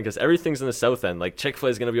north end because everything's in the south end. Like, Chick-fil-A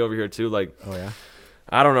is gonna be over here too. Like, oh yeah.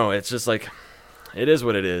 I don't know. It's just like, it is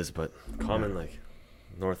what it is. But common like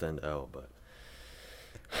North End L. But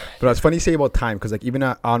it's funny you say about time, because like even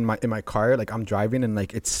in my car, like I'm driving and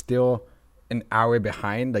like it's still an hour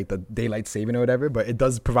behind like the daylight saving or whatever, but it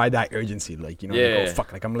does provide that urgency, like, you know, like, oh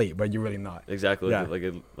fuck, like I'm late, but you're really not. Exactly. Yeah.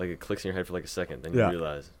 Like it clicks in your head for like a second, then you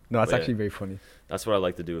realize. No, that's actually very funny. That's what I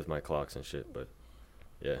like to do with my clocks and shit. But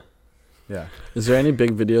yeah. Is there any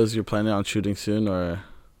big videos you're planning on shooting soon, or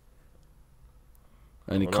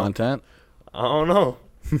any content? I don't know.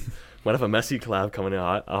 Might have a messy collab coming in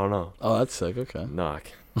hot. I don't know. Oh, that's sick. Okay. No, I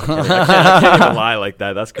can't even lie like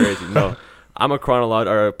that. That's crazy. No, I'm a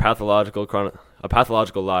pathological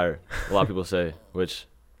liar. A lot of people say, which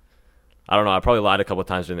I don't know. I probably lied a couple of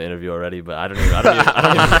times during the interview already, but I don't even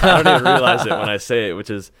realize it when I say it. Which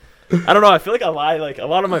is, I don't know. I feel like I lie. Like a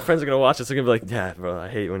lot of my friends are gonna watch this. They're gonna be like, "Yeah, bro, I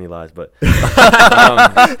hate when he lies." But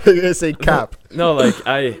You're gonna say cap. No, like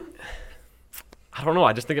I don't know.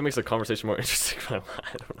 I just think it makes the conversation more interesting when I lie.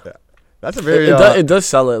 I don't know. Yeah. That's a very it does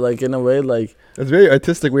sell it, like, in a way, like, it's a very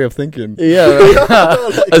artistic way of thinking. Yeah,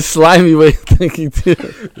 right. A slimy way of thinking too.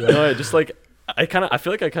 No, just like I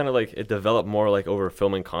feel like I kind of like it developed more like over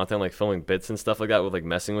filming content, like filming bits and stuff like that, with like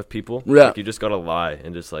messing with people. Yeah, like you just gotta lie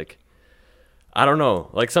and just like, I don't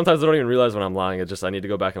know. Like sometimes I don't even realize when I'm lying. It's just I need to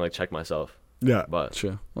go back and like check myself. Yeah, but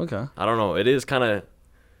true. Okay. I don't know. It is kind of,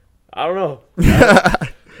 I don't know.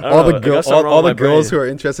 All the girls who are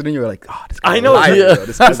interested in you are like, oh, this guy. I know. I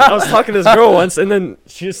was talking to this girl once, and then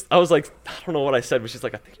I was like, I don't know what I said, but she's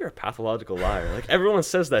like, I think you're a pathological liar. Like everyone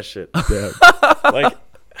says that shit. Yeah. Like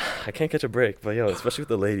I can't catch a break, but yo, especially with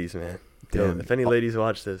the ladies, man. Yo, if any ladies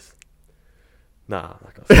watch this, nah, I'm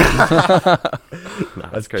not gonna say. Nah,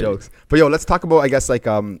 that's crazy. Jokes. But yo, let's talk about, I guess, like,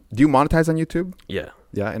 do you monetize on YouTube? Yeah.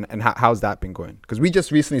 Yeah, and how's that been going? Because we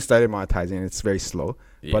just recently started monetizing, and it's very slow.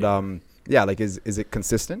 Yeah. But yeah, like, is it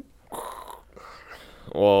consistent?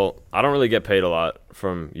 Well, I don't really get paid a lot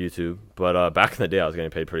from YouTube, but back in the day, I was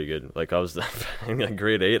getting paid pretty good. Like I was in like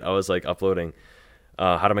grade 8, I was like uploading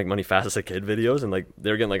how to make money fast as a kid videos, and like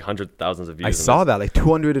they were getting like hundreds of thousands of views. I saw that, like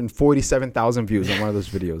 247,000 views on one of those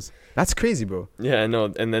videos. That's crazy, bro. Yeah, I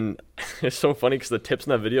know. And then it's so funny because the tips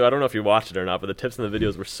in that video, I don't know if you watched it or not, but the tips in the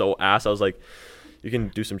videos were so ass. I was like, you can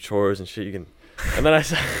do some chores and shit. You can. And then I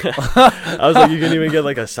was like, you can even get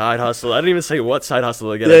like a side hustle. I didn't even say what side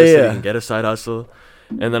hustle to get. I just said you can get a side hustle.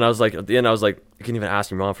 And then I was like, at the end, I was like, you can even ask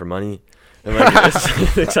your mom for money. And like, I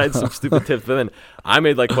had some stupid tips. But then I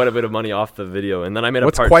made like quite a bit of money off the video. And then I made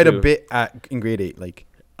What's a part quite 2. a bit in grade 8? Like,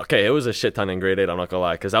 okay, it was a shit ton in grade 8. I'm not gonna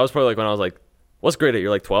lie, because that was probably like when I was like, what's grade 8? You're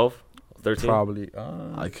like 12, 13? Probably.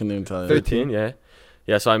 I couldn't even tell you. 13,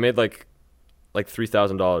 yeah. So I made like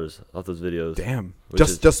 $3,000 off those videos. Damn.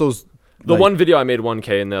 Just those. The one video I made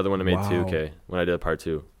 1K, and the other one I made 2K when I did part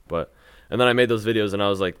 2. And then I made those videos, and I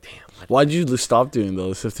was like, damn. Why'd you stop doing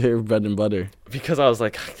those if they're bread and butter? Because I was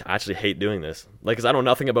like, I actually hate doing this. Like, because I know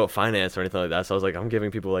nothing about finance or anything like that. So I was like, I'm giving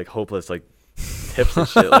people like hopeless like tips and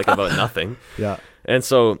shit like about nothing. Yeah. And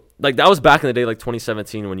so like that was back in the day, like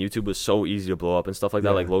 2017, when YouTube was so easy to blow up and stuff like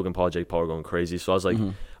that. Like Logan Paul, Jake Paul were going crazy. So I was like,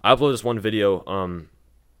 I uploaded this one video.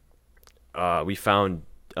 We found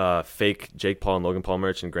fake Jake Paul and Logan Paul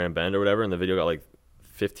merch in Grand Bend or whatever, and the video got like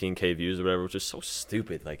 15K views or whatever, which is so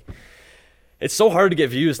stupid. Like, it's so hard to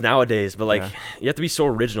get views navadays, but like you have to be so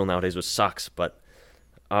original nowadays, which sucks. But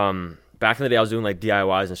back in the day, I was doing like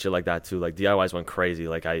DIYs and shit like that too. Like DIYs went crazy.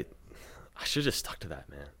 Like I should have just stuck to that,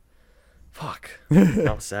 man. Fuck.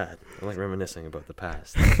 I'm sad. I'm like reminiscing about the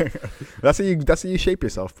past. That's how you shape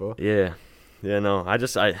yourself, bro. Yeah. No. I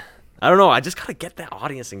don't know. I just gotta get that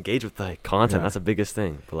audience engaged with the content. Yeah. That's the biggest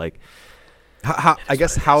thing. But like,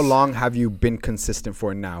 how long have you been consistent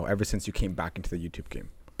for now? Ever since you came back into the YouTube game?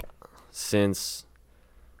 Since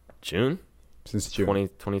June. Since June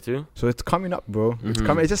 2022. So it's coming up, bro. It's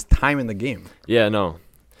coming. It's just time in the game. Yeah, no.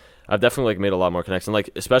 I've definitely like made a lot more connections. Like,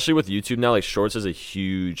 especially with YouTube now, like shorts is a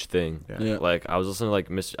huge thing. Yeah. Like I was listening to like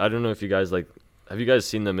I don't know if you guys like, have you guys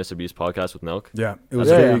seen the Mr. Beast podcast with NELK? Yeah, it was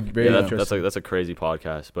very interesting. That's a crazy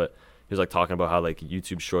podcast. But he was like talking about how like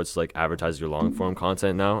YouTube Shorts like advertise your long form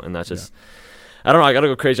content now, and that's just. I don't know. I gotta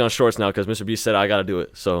go crazy on shorts now because Mr. Beast said I gotta do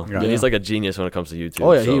it. So he's like a genius when it comes to YouTube.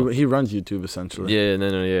 Oh yeah, he runs YouTube essentially. Yeah,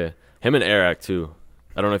 no. Him and Eric too.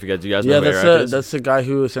 I don't know if you guys know who Eric is? That's the guy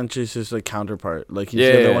who essentially is his like counterpart. Like he's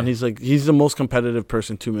the other one. He's the most competitive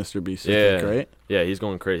person to Mr. Beast. Right? Yeah, he's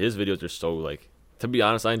going crazy. His videos are so like. To be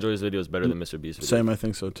honest, I enjoy his videos better than Mr. Beast's videos. Same, I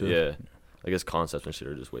think so too. Yeah, like his concepts and shit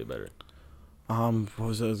are just way better. What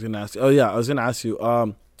was I was gonna ask you? Oh yeah, I was gonna ask you.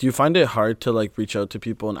 Do you find it hard to like reach out to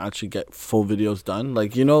people and actually get full videos done?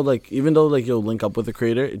 Like, you know, like even though like you'll link up with a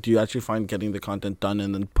creator, do you actually find getting the content done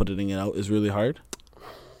and then putting it out is really hard?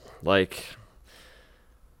 Like,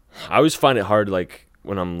 I always find it hard, like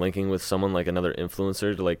when I'm linking with someone like another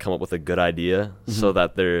influencer to like come up with a good idea so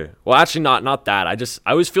that they're actually not that.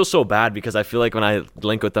 I always feel so bad because I feel like when I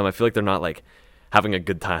link with them, I feel like they're not like having a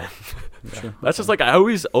good time. Sure. That's just like I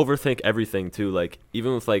always overthink everything too. Like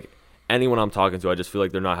even with like anyone I'm talking to, I just feel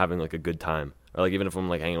like they're not having like a good time. Or like even if I'm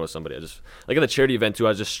like hanging with somebody, I just like at the charity event too, I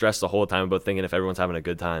was just stressed the whole time about thinking if everyone's having a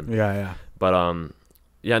good time. Yeah. But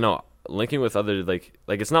yeah, no, linking with other like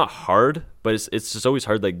it's not hard, but it's just always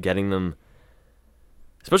hard like getting them,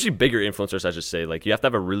 especially bigger influencers, I should say. Like you have to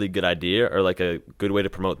have a really good idea or like a good way to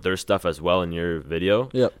promote their stuff as well in your video.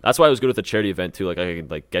 Yep. That's why I was good with the charity event too. Like I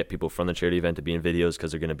could like get people from the charity event to be in videos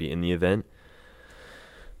because they're gonna be in the event.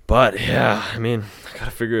 But yeah, I mean, I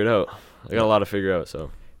gotta figure it out. I got a lot to figure out.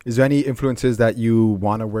 So, is there any influencers that you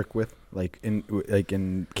want to work with, like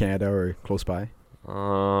in Canada or close by?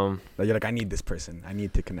 Like you're like, I need this person. I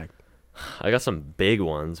need to connect. I got some big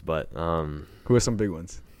ones, but Who are some big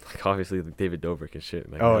ones? like obviously like David Dobrik and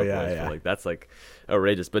shit. Like, Oh, yeah. Like that's like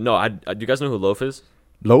outrageous. But no, do you guys know who Loaf is?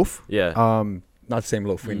 Loaf? Yeah. Not the same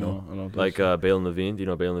Loaf we know. I don't think Like so. Bale and Levine. Do you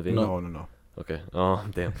know Bale and Levine? No. Okay. Oh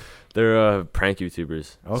damn. They're prank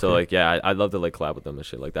YouTubers. Okay. So like yeah, I'd love to like collab with them and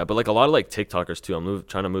shit like that. But like a lot of like TikTokers too. I'm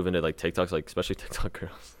trying to move into like TikToks, like especially TikTok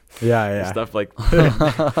girls. Yeah. Stuff like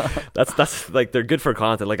that's like they're good for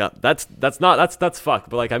content. Like that's fucked.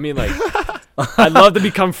 But like I mean like I'd love to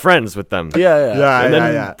become friends with them. Yeah. And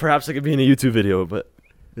then perhaps I could be in a YouTube video. But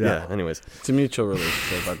Yeah. yeah. Anyways. It's a mutual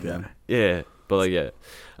relationship at the end. Yeah. But like yeah,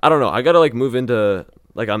 I don't know. I gotta like move into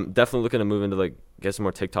like I'm definitely looking to move into like get some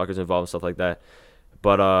more TikTokers involved and stuff like that.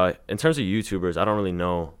 But in terms of YouTubers, I don't really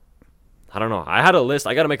know. I don't know. I had a list.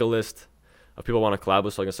 I got to make a list of people I want to collab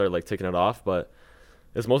with so I can start like ticking it off. But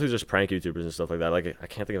it's mostly just prank YouTubers and stuff like that. Like I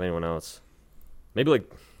can't think of anyone else. Maybe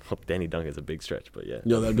like Danny Duncan's a big stretch, but yeah.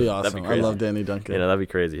 Yo, that'd be awesome. That'd be I crazy. love Danny Duncan. Yeah, that'd be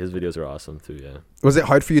crazy. His videos are awesome too. Yeah. Was it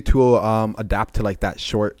hard for you to adapt to like that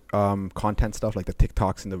short content stuff, like the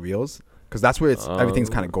TikToks and the Reels? Because that's where everything's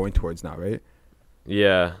kind of going towards now, right?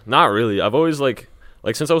 Yeah, not really. I've always like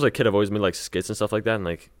since I was a kid, I've always made like skits and stuff like that, and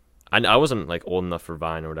like I wasn't like old enough for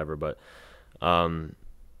Vine or whatever, but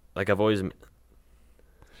like I've always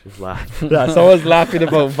she's laughing. Yeah, someone's laughing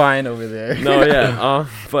about Vine over there. No, yeah,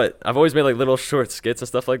 but I've always made like little short skits and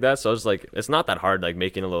stuff like that, so I was like, it's not that hard, like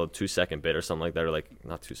making a little 2-second bit or something like that, or like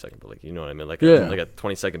not 2 second, but like you know what I mean, like like a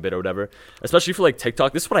 20-second bit or whatever. Especially for like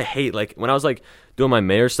TikTok, this is what I hate. Like when I was like doing my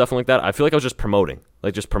mayor stuff and like that, I feel like I was just promoting. I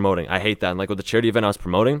hate that. And like with the charity event, I was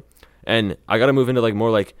promoting, and I got to move into like more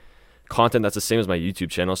like content that's the same as my YouTube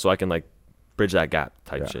channel, so I can like bridge that gap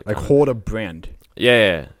type shit. Like hold a brand.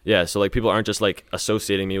 Yeah. So like people aren't just like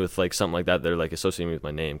associating me with like something like that. They're like associating me with my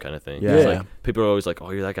name kind of thing. Yeah. It's like people are always like, oh,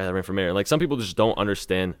 you're that guy that ran for mayor. And like some people just don't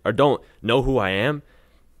understand or don't know who I am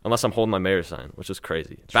unless I'm holding my mayor sign, which is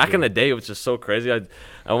crazy. Back in the day, it was just so crazy.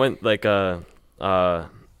 I went like what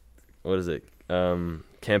is it?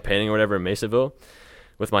 Campaigning or whatever in Masonville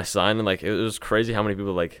with my sign, and like it was crazy how many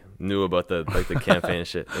people like knew about the campaign and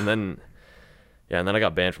shit. And then I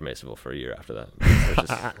got banned from Masonville for a year after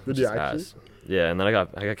that. Did you actually? Yeah, and then I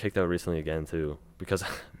got kicked out recently again too because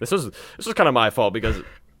this was kind of my fault because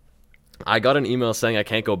I got an email saying I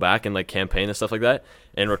can't go back and like campaign and stuff like that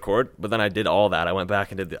and record, but then I did all that. I went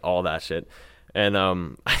back and did all that shit. And I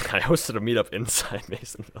hosted a meetup inside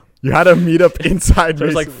Masonville. You had a meetup inside.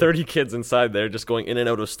 There's like 30 kids inside there just going in and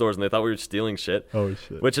out of stores, and they thought we were stealing shit. Oh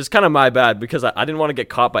shit! Which is kind of my bad because I didn't want to get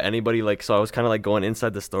caught by anybody. Like, so I was kind of like going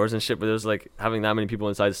inside the stores and shit. But there's like having that many people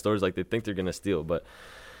inside the stores, like they think they're gonna steal. But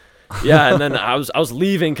yeah, and then I was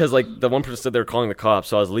leaving because like the one person said they were calling the cops,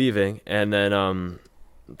 so I was leaving, and then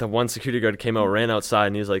the one security guard came out, ran outside,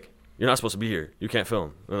 and he was like, "You're not supposed to be here. You can't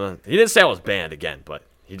film." He didn't say I was banned again, but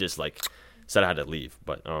he just like said I had to leave.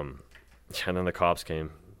 But and then the cops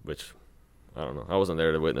came, which I don't know. I wasn't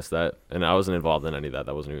there to witness that, and I wasn't involved in any of that.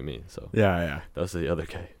 That wasn't even me. So Yeah. that was the other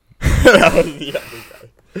guy. That was the other guy.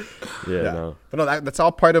 Yeah. No. But no, that's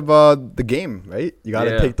all part of the game, right? You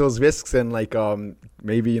gotta take those risks, and like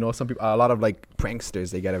maybe some people, a lot of like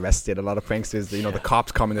pranksters, they get arrested. A lot of pranksters, the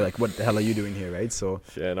cops come and they're like, "What the hell are you doing here?" Right? So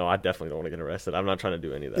yeah, no, I definitely don't want to get arrested. I'm not trying to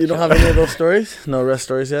do any of that. You don't have any of those stories? No arrest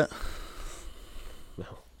stories yet? No.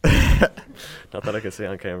 Not that I can say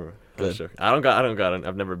on camera. Good. Sure. I don't got it.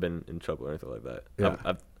 I've never been in trouble or anything like that. Yeah.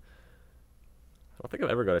 I don't think I've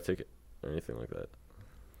ever got a ticket or anything like that.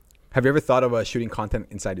 have you ever thought of shooting content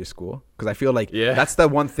inside your school? Because I feel like that's the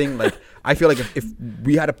one thing. Like I feel like if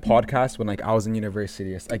we had a podcast when like I was in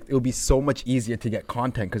university, it's like it would be so much easier to get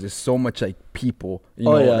content because there's so much like people, and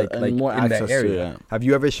more in access that area. to it. Have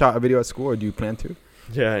you ever shot a video at school, or do you plan to?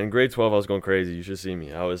 Yeah, in grade 12 I was going crazy. You should see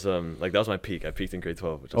me. I was like that was my peak. I peaked in grade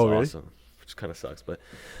 12, which was really? awesome. Which kind of sucks, but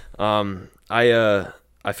I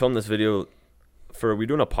I filmed this video we were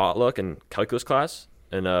doing a potluck in calculus class,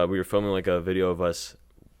 and we were filming like a video of us.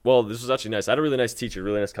 Well, this was actually nice. I had a really nice teacher,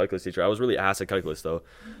 really nice calculus teacher. I was really ass at calculus though.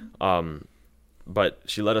 But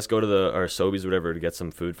she let us go to our Sobeys or whatever to get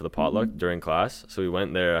some food for the potluck during class. So we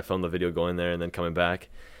went there. I filmed the video going there and then coming back.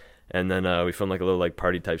 And then we filmed like a little like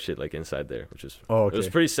party type shit like inside there, which is it was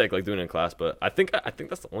pretty sick like doing it in class. But I think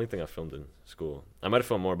that's the only thing I filmed in school. I might have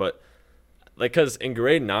filmed more, but like because in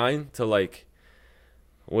grade 9 to like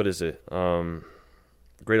what is it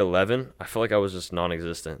grade 11, I feel like I was just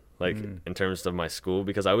non-existent like in terms of my school,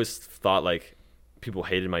 because I always thought like people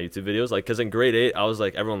hated my YouTube videos. Like because in grade 8 I was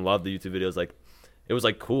like everyone loved the YouTube videos. Like it was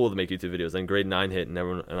like cool to make YouTube videos. Then grade 9 hit and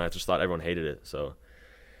I just thought everyone hated it. So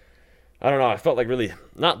I don't know. I felt like really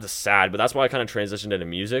not the sad, but that's why I kind of transitioned into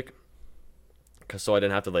music, so I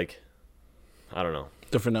didn't have to like, I don't know,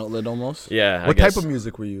 different outlet almost. Yeah. What type of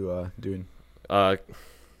music were you doing?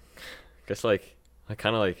 Guess like I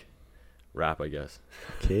kind of like rap, I guess.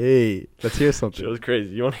 Okay, let's hear something. It was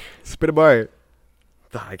crazy. You want to spit a bar?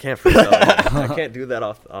 I can't freestyle. I can't do that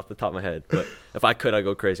off the top of my head. But if I could, I'd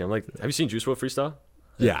go crazy. I'm like, have you seen Juice WRLD freestyle?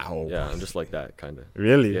 Yeah. Yeah, I'm just like that kind of.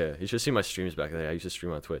 Really? Yeah. You should see my streams back there. I used to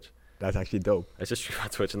stream on Twitch. That's actually dope. I just streamed on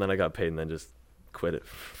Twitch and then I got paid and then just quit it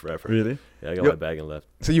forever. Really? Yeah, I got my bag and left.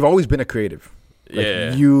 So you've always been a creative. Like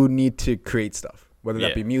Yeah. You need to create stuff, whether that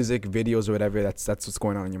Yeah. be music, videos, or whatever. That's what's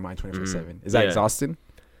going on in your mind 24/7. Is that exhausting?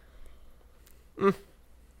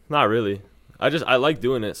 Not really. I like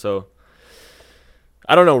doing it. So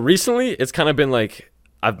I don't know. Recently, it's kind of been like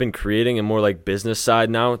I've been creating a more like business side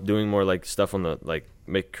now, doing more like stuff on the like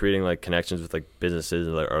creating like connections with like businesses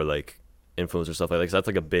or like influencers, stuff like that. 'Cause that's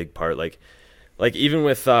like a big part. Like even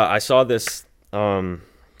with I saw this not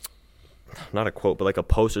a quote but like a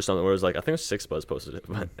post or something where it was like, I think it was Six Buzz posted it,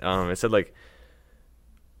 but it said like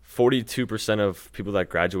 42% of people that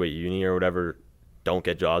graduate uni or whatever don't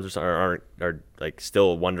get jobs or something, or like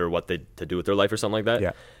still wonder what to do with their life or something like that.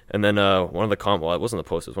 Yeah. And then one of the well, it wasn't the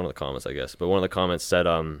post, it was one of the comments, I guess, but one of the comments said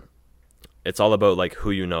it's all about like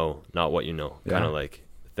who you know, not what you know, kind of like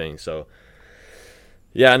thing. So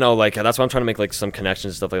yeah, no, like that's why I'm trying to make like some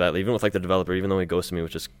connections and stuff like that, even with like the developer, even though he ghosted me,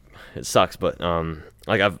 which is, it sucks, but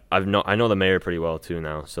like I know the mayor pretty well too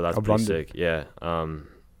now, so that's pretty sick. Yeah.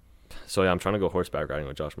 So yeah, I'm trying to go horseback riding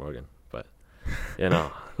with Josh Morgan, but you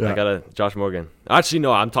know, I gotta Josh Morgan. Actually,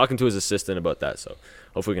 no, I'm talking to his assistant about that, so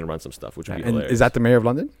hopefully we can run some stuff, which would be hilarious. Is that the mayor of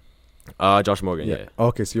London? Josh Morgan. Yeah.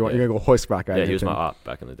 Okay, so you're gonna go horseback riding? Yeah, he was my op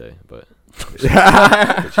back in the day, but we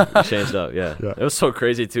Yeah. changed up. Yeah, it was so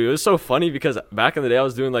crazy too. It was so funny because back in the day I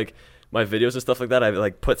was doing like my videos and stuff like that. I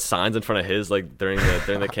like put signs in front of his like during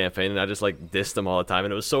the campaign, and I just like dissed him all the time.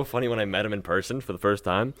 And it was so funny when I met him in person for the first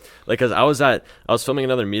time, like because I was filming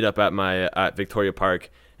another meetup at Victoria Park,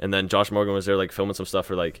 and then Josh Morgan was there like filming some stuff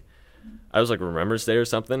for like, I was like Remembrance Day or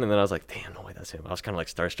something, and then I was like, damn, no way, that's him. I was kind of like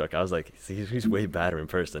starstruck. I was like, he's way better in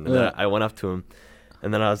person. And then I went up to him,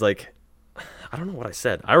 and then I was like, I don't know what I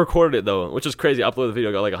said. I recorded it though, which was crazy. I uploaded the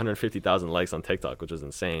video, got like 150,000 likes on TikTok, which was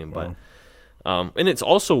insane. Wow. But and it's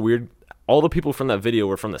also weird. All the people from that video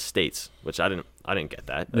were from the States, which I didn't get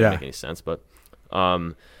that. That didn't make any sense. But you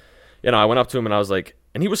know, I went up to him and I was like,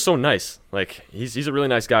 and he was so nice. Like he's a really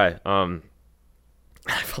nice guy.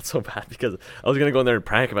 I felt so bad because I was gonna go in there and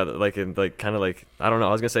prank about it, like, and like kind of like, I don't know.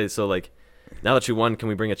 I was gonna say, so like, now that you won, can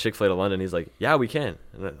we bring a Chick-fil-A to London? He's like, yeah, we can.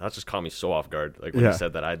 And that just caught me so off guard. Like when he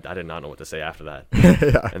said that, I did not know what to say after that.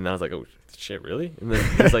 And then I was like, oh shit, really? And then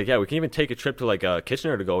he's like, yeah, we can even take a trip to like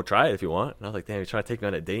Kitchener to go try it if you want. And I was like, damn, you're trying to take me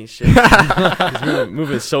on a date and shit. He's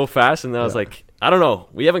moving so fast. And then I was like, I don't know.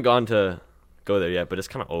 We haven't gone to go there yet, but it's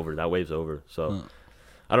kind of over. That wave's over. So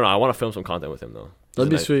I don't know. I want to film some content with him though. That'd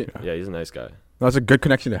be sweet. Yeah, he's a nice guy. That's a good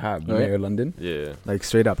connection to have, the mayor of London. Yeah. Like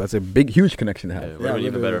straight up, that's a huge connection to have. Yeah, would have been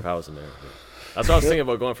even better if I was in there. That's what I was thinking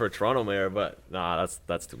about going for a Toronto mayor, but nah,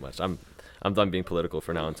 that's too much. I'm done being political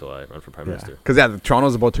for now until I run for prime minister. Because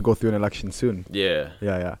Toronto's about to go through an election soon. Yeah.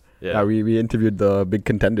 We interviewed the big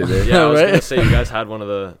contender there. Yeah, I was gonna say you guys had one of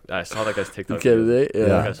the. I saw that guy's TikTok. Yeah.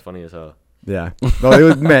 That guy's funny as hell. Yeah. No, it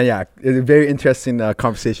was it was a very interesting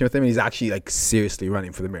conversation with him. He's actually like seriously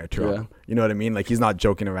running for the mayor of Toronto. Yeah. You know what I mean? Like he's not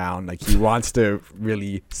joking around. Like he wants to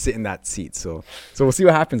really sit in that seat. So we'll see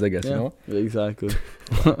what happens, I guess. You know? Yeah, exactly.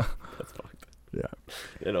 That's fucked. Yeah.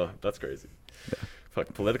 You know, that's crazy. Yeah.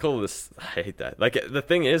 Fuck political. I hate that. Like the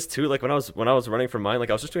thing is too. Like when I was running for mine, like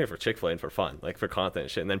I was just doing it for Chick-fil-A and for fun, like for content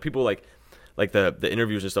and shit. And then people like the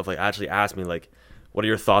interviews and stuff like actually asked me like, what are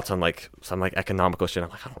your thoughts on like some like economical shit? I'm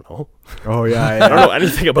like, I don't know. Oh yeah. I don't know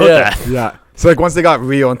anything about that. Yeah. So like once they got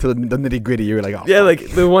real into the nitty gritty, you were like, oh. Yeah,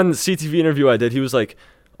 like the one CTV interview I did, he was like,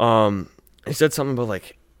 he said something about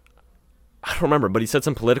like, I don't remember, but he said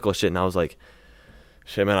some political shit, and I was like,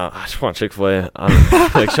 Shit, man, I just want Chick-fil-A.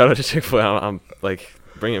 Like, shout out to Chick-fil-A. I'm like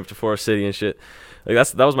bringing it to Forest City and shit. Like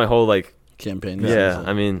that was my whole like campaign. Yeah,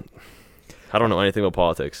 I mean, I don't know anything about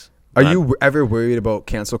politics. Are you ever worried about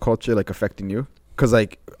cancel culture like affecting you? Because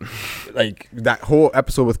like that whole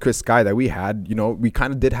episode with Chris Sky that we had, you know, we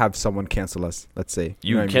kind of did have someone cancel us. Let's say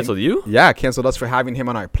you know what canceled I mean? you? Yeah, canceled us for having him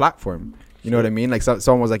on our platform. You know what I mean? Like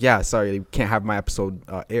someone was like, "Yeah, sorry, you can't have my episode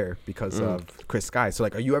air because of Chris Sky." So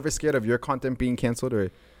like, are you ever scared of your content being canceled, or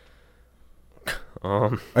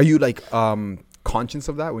are you like conscious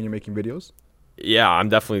of that when you're making videos? Yeah, I'm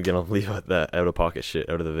definitely gonna leave that out of pocket shit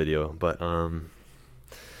out of the video, but I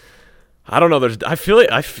don't know. I feel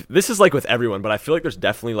like this is like with everyone, but I feel like there's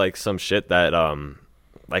definitely like some shit that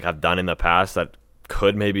like I've done in the past that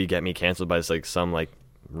could maybe get me canceled by like some like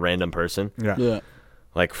random person. Yeah.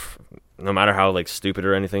 Like no matter how like stupid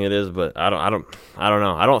or anything it is, but I don't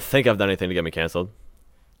know. I don't think I've done anything to get me canceled.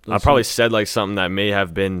 I probably said like something that may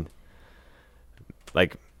have been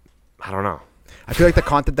like, I don't know. I feel like the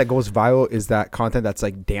content that goes viral is that content that's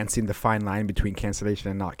like dancing the fine line between cancellation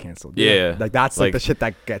and not canceled. Yeah. Like that's like the shit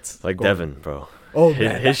that gets like going. Devin, bro. Oh,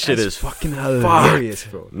 his shit is fucking hilarious,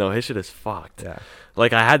 bro. No, his shit is fucked. Yeah.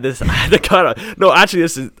 Like I had to cut. No,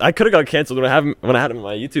 actually, I could have got canceled when I had him in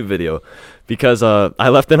my YouTube video, because I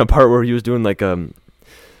left in a part where he was doing like I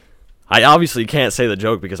obviously can't say the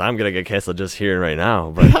joke because I'm gonna get canceled just here and right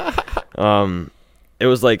now. But it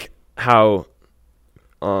was like how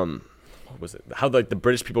what was it? How like the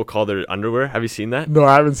British people call their underwear. Have you seen that? No,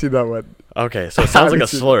 I haven't seen that one. Okay, so it sounds like a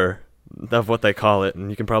slur of what they call it, and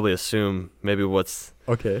you can probably assume maybe what's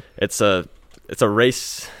okay. It's a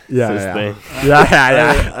race thing. Yeah.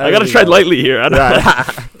 I gotta tread lightly here. I don't know.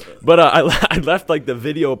 But I left like the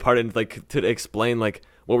video part in like to explain like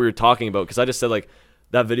what we were talking about, because I just said like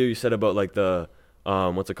that video you said about like the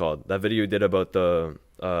what's it called? That video you did about the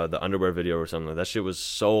underwear video or something. That shit was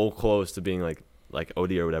so close to being like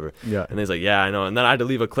OD or whatever. Yeah. And he's like, yeah, I know. And then I had to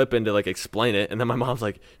leave a clip in to like explain it. And then my mom's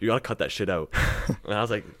like, you gotta cut that shit out. And I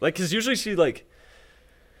was like, cause usually she like,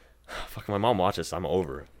 fuck, my mom watches, so I'm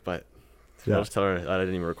over. But I'll just tell her I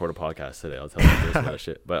didn't even record a podcast today. I'll tell her this kind of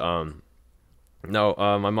shit. But no,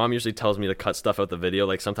 my mom usually tells me to cut stuff out the video.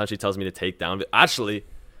 Like sometimes she tells me to take down. Actually,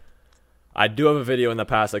 I do have a video in the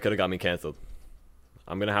past that could have got me canceled.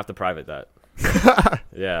 I'm gonna have to private that.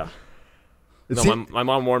 Yeah. No, my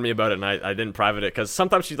mom warned me about it, and I didn't private it because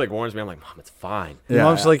sometimes she like warns me. I'm like, Mom, it's fine. Your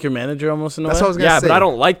mom's like your manager almost in a way. That's what I was gonna say. But I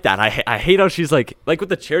don't like that. I hate how she's like with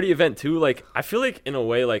the charity event too. Like I feel like in a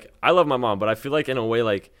way, like I love my mom, but I feel like in a way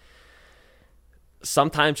like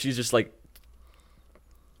sometimes she's just like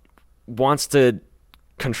wants to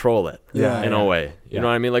control it in a way. You know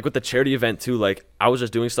what I mean? Like with the charity event too, like I was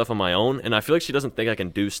just doing stuff on my own, and I feel like she doesn't think I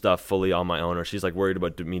can do stuff fully on my own, or she's like worried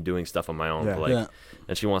about me doing stuff on my own. But, like,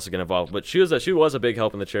 and she wants to get involved. But she was a big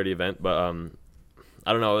help in the charity event. But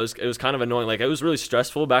I don't know. It was kind of annoying. Like it was really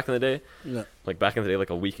stressful back in the day. Yeah. Like back in the day, like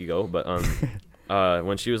a week ago. But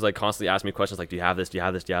when she was like constantly asking me questions like, do you have this? Do you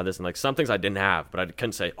have this? Do you have this? And like some things I didn't have, but I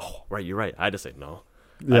couldn't say, oh, right, you're right. I had to say no.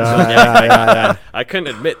 I couldn't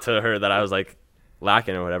admit to her that I was like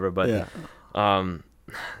lacking or whatever. But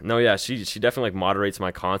no, yeah, she definitely like moderates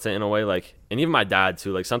my content in a way, like, and even my dad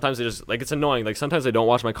too. Like sometimes they just like, it's annoying. Like sometimes they don't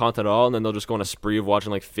watch my content at all, and then they'll just go on a spree of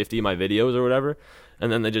watching like 50 of my videos or whatever,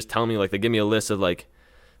 and then they just tell me like they give me a list of like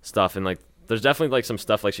stuff, and like there's definitely like some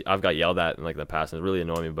stuff like I've got yelled at in like the past, and it's really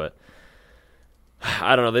annoying me. But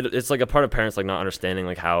I don't know. It's like a part of parents like not understanding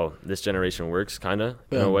like how this generation works, kind of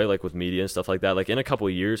in a way, like with media and stuff like that. Like in a couple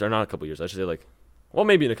of years, or not a couple of years, I should say, like, well,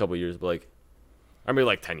 maybe in a couple of years, but like, or maybe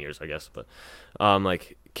like 10 years, I guess. But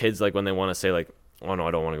like kids, like when they want to say like, oh no,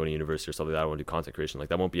 I don't want to go to university or something like that, I want to do content creation, like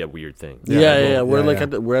that won't be a weird thing.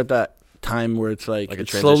 We're at that time where it's like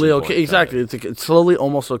it's slowly okay. Exactly. It's slowly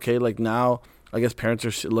almost okay. Like now, I guess parents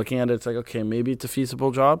are looking at it. It's like, okay, maybe it's a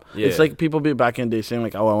feasible job. Yeah. It's like people be back in the day saying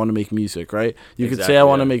like, oh, I want to make music, right? You could say I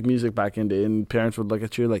want to make music back in the day, and parents would look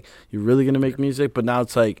at you like, you're really gonna make music? But now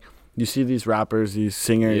it's like, you see these rappers, these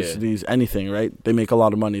singers, these anything, right? They make a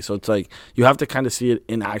lot of money. So it's like you have to kind of see it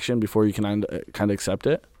in action before you can kind of accept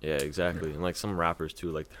it. Yeah, exactly. And like some rappers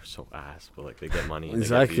too, like they're so ass, but like they get money. And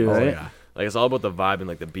exactly, right? Yeah. Like it's all about the vibe and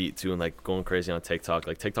like the beat too, and like going crazy on TikTok.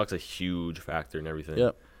 Like TikTok's a huge factor in everything.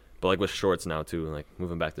 Yep. But like with shorts now too, and like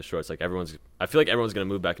moving back to shorts, like I feel like everyone's gonna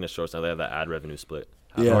move back into shorts now. They have that ad revenue split.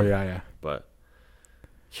 But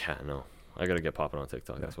yeah, no. I gotta get popping on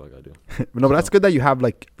TikTok. That's what I gotta do. No, but that's good that you have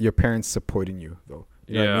like your parents supporting you, though.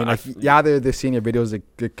 You know what I mean? Like, they're seeing your videos, like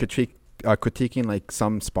they're critiquing like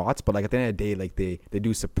some spots, but like at the end of the day, like they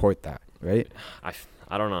do support that, right? I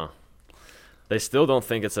don't know. They still don't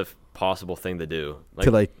think it's a possible thing to do. Like,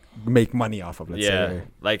 to like make money off of. Let's say, right?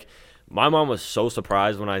 Like my mom was so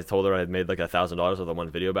surprised when I told her I had made like $1,000 with the one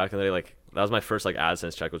video back in the day. Like that was my first like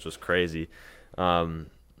AdSense check, which was crazy.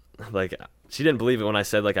 Like she didn't believe it when I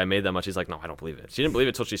said like I made that much. She's like, no, I don't believe it. She didn't believe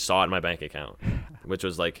it till she saw it in my bank account, which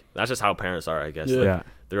was like, that's just how parents are, I guess. Yeah. Like,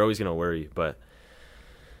 they're always gonna worry, but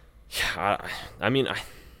yeah, I mean,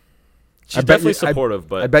 she's definitely supportive,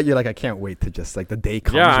 but I bet you're like, I can't wait to just like the day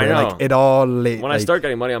comes. Yeah, I know. Like it all late. When I start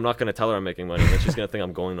getting money, I'm not gonna tell her I'm making money. Then she's gonna think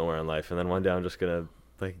I'm going nowhere in life, and then one day I'm just gonna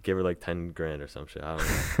like give her like 10 grand or some shit. I don't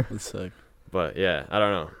know. That's sick. But yeah, I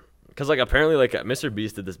don't know. Cause like apparently like Mr.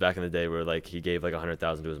 Beast did this back in the day where like he gave like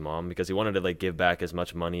 100,000 to his mom because he wanted to like give back as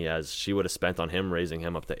much money as she would have spent on him raising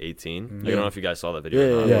him up to 18. Like, I don't know if you guys saw that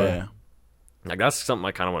video. Yeah. Like that's something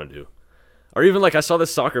I kind of want to do. Or even like I saw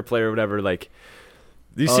this soccer player or whatever. Like,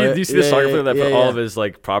 do you see this soccer player that put all of his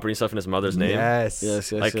like property and stuff in his mother's name? Yes.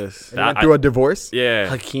 Like, Yes. Went through a divorce. Yeah,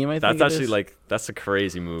 Hakeem, I think that's actually like that's a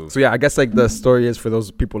crazy move. So yeah, I guess like the story is for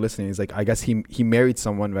those people listening is like I guess he married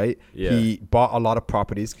someone, right? Yeah. He bought a lot of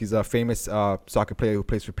properties. He's a famous soccer player who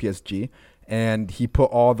plays for PSG, and he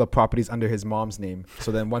put all the properties under his mom's name.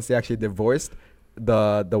 So then once they actually divorced,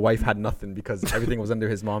 the wife had nothing because everything was under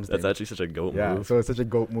his mom's name. That's actually such a goat Yeah, move. so it's such a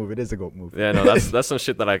goat move. It is a goat move. Yeah, no, that's some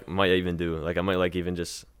shit that I might even do. Like I might like even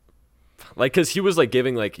just like because he was like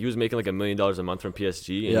giving like he was making like $1 million a month from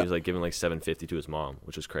PSG and he was like giving like $750 to his mom,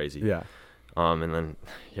 which was crazy. Yeah. And then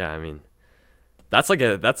I mean that's like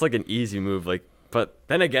an easy move. Like, but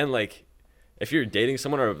then again, like if you're dating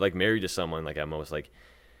someone or like married to someone, like at most, like,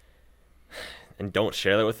 and don't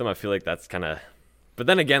share that with them, I feel like that's kind of. But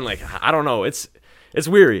then again, like I don't know, it's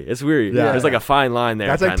weary. It's weary. Yeah. There's like a fine line there.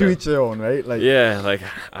 That's like to each their own, right? Like yeah, like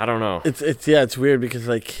I don't know. It's weird because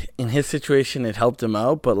like in his situation it helped him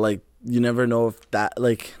out, but like you never know if that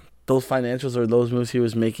like those financials or those moves he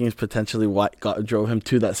was making is potentially what drove him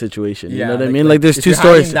to that situation. You know what I mean? Like there's two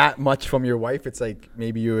stories. That much from your wife, it's like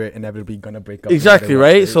maybe you're inevitably gonna break up. Exactly,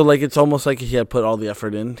 right? So like it's almost like if he had put all the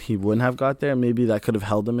effort in, he wouldn't have got there. Maybe that could have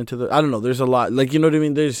held him into the. I don't know. There's a lot. Like you know what I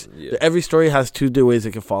mean? There's every story has two ways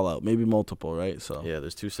it can fall out. Maybe multiple, right? So yeah,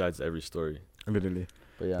 there's two sides to every story. Literally.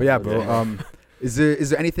 But yeah, bro. Is there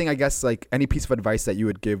anything I guess like any piece of advice that you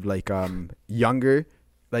would give like younger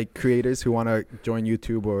like creators who want to join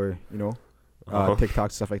YouTube or you know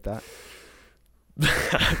TikTok stuff like that? I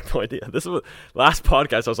have no idea. This was last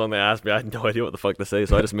podcast I was on. They asked me. I had no idea what the fuck to say,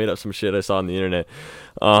 so I just made up some shit I saw on the internet.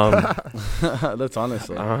 That's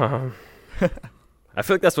honestly. I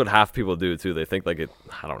feel like that's what half people do too. They think like it.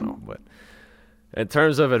 I don't know, but in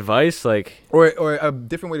terms of advice, like or a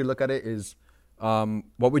different way to look at it is,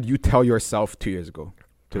 what would you tell yourself 2 years ago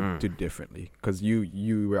to do differently? Because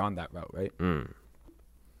you were on that route, right?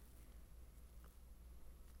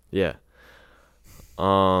 Yeah.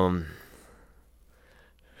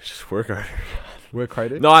 Just work harder. Work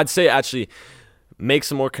harder? No, I'd say actually make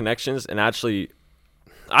some more connections and actually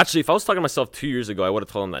if I was talking to myself 2 years ago, I would have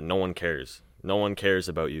told them that no one cares. No one cares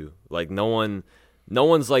about you. Like no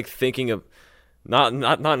one's like thinking of not in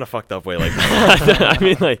a fucked up way like that. I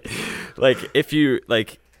mean like if you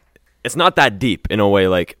like it's not that deep in a way.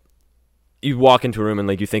 Like you walk into a room and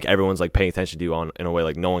like you think everyone's like paying attention to you in a way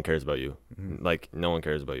like no one cares about you. Like no one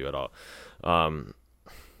cares about you at all.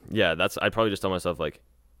 Yeah, I'd probably just tell myself like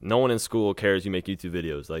no one in school cares you make YouTube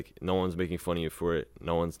videos. Like no one's making fun of you for it.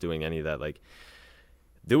 No one's doing any of that. Like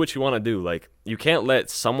do what you want to do. Like you can't let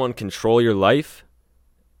someone control your life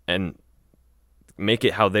and make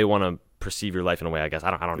it how they want to perceive your life in a way. I guess I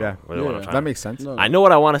don't know. Yeah. That makes sense. I know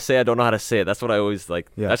what I want to say. I don't know how to say it. That's what I always like.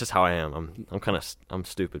 Yeah. That's just how I am. I'm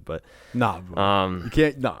stupid, but nah. Bro. You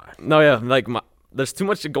can't. Nah. No, yeah. Like there's too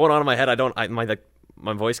much going on in my head.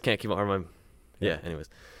 My voice can't keep on. Anyways.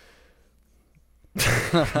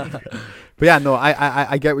 But yeah, no,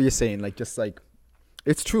 I get what you're saying. Like just like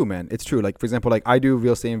it's true, man. It's true. Like for example, like I do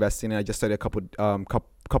real estate investing and I just started a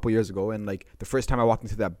couple years ago, and like the first time I walked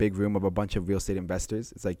into that big room of a bunch of real estate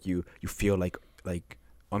investors, it's like you feel like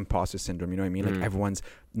imposter syndrome, you know what I mean? Like everyone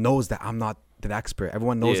knows that I'm not the expert.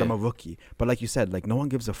 Everyone knows I'm a rookie. But like you said, like no one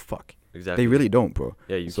gives a fuck. Exactly. They really don't, bro.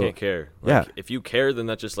 Yeah, you can't care. Like, if you care, then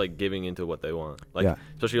that's just like giving into what they want. Like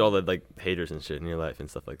especially all the like haters and shit in your life and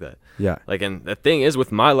stuff like that. Yeah. Like and the thing is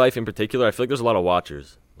with my life in particular, I feel like there's a lot of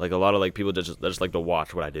watchers. Like a lot of like people that just like to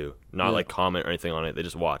watch what I do, not like comment or anything on it. They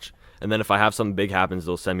just watch. And then if I have something big happens,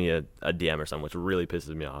 they'll send me a DM or something, which really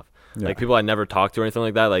pisses me off. Yeah. Like people I never talked to or anything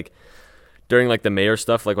like that. Like during like the mayor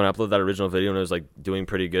stuff, like when I uploaded that original video and it was like doing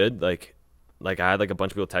pretty good, like I had like a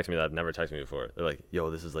bunch of people text me that have never texted me before. They're like, "Yo,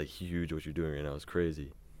 this is like huge what you're doing right now. It's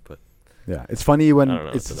crazy." But yeah, it's funny when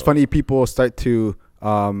it's funny people start to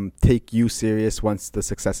take you serious once the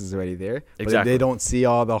success is already there. Exactly. But they don't see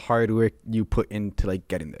all the hard work you put into like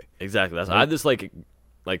getting there. Exactly. I had this like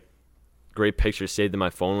great pictures saved in my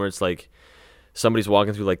phone where it's like somebody's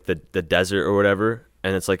walking through like the desert or whatever,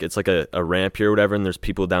 and it's like a ramp here or whatever, and there's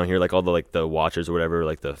people down here, like all the like the watchers or whatever,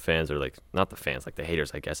 like the fans, or like not the fans, like the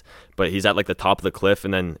haters, I guess. But he's at like the top of the cliff,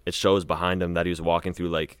 and then it shows behind him that he was walking through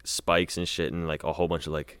like spikes and shit, and like a whole bunch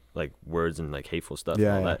of like words and like hateful stuff and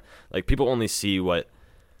all that. Like people only see what,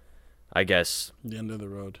 I guess, the end of the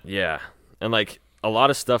road. Yeah. And like a lot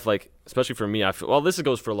of stuff, like especially for me, I feel, well, this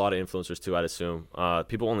goes for a lot of influencers too, I'd assume.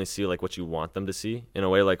 People only see like what you want them to see, in a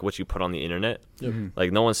way, like what you put on the internet. Yep.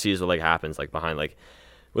 Like no one sees what like happens like behind. Like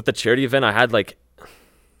with the charity event, I had like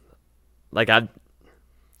I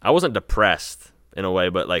wasn't depressed in a way,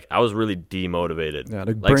 but like I was really demotivated. Yeah,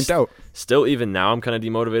 like burnt out. Still, even now, I'm kind of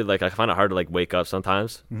demotivated. Like I find it hard to like wake up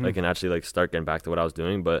sometimes, like and actually like start getting back to what I was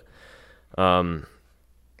doing. But how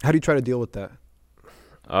do you try to deal with that?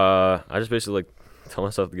 I just basically like tell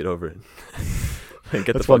myself to get over it and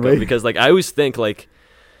get the fuck up, because like I always think like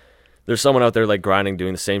there's someone out there like grinding,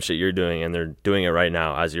 doing the same shit you're doing, and they're doing it right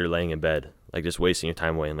now as you're laying in bed, like just wasting your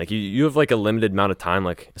time away. And like you have like a limited amount of time,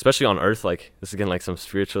 like especially on Earth, like this is again like some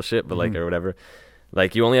spiritual shit, but like or whatever,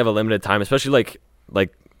 like you only have a limited time, especially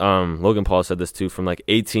like Logan Paul said this too, from like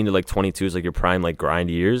 18 to like 22 is like your prime like grind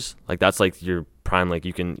years. Like that's like your prime, like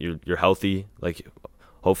you're healthy, like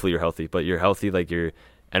hopefully you're healthy, but you're healthy, like you're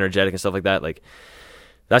energetic and stuff like that. Like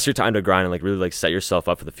that's your time to grind and like really like set yourself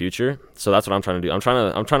up for the future. So that's what I'm trying to do. I'm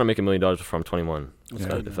trying to make $1 million before I'm 21.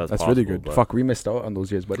 If that's possible, really good. Fuck, we missed out on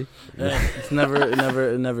those years, buddy. Yeah, it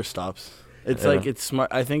never stops. It's like, it's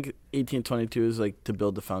smart. I think 18, 22 is like to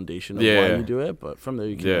build the foundation of why you do it, but from there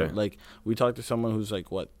you can like, we talked to someone who's like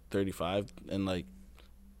 35, and like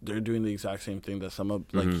they're doing the exact same thing that some of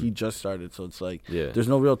like he just started. So it's like there's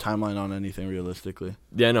no real timeline on anything realistically.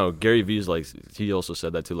 Yeah, no, Gary Vee's like, he also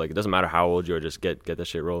said that too. Like it doesn't matter how old you are, just get that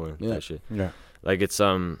shit rolling. Yeah. That shit. Yeah. Like it's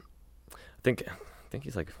I think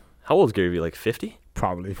he's like, how old is Gary Vee? Like 50?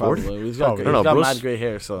 Probably 40. He's got mad gray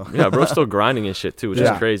hair, so yeah, bro's still grinding and shit too, which is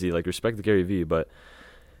crazy. Like respect to Gary Vee, but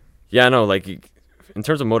yeah, no, like in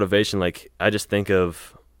terms of motivation, like I just think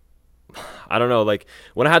of, I don't know, like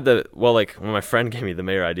when when my friend gave me the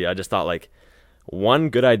mayor idea, I just thought like one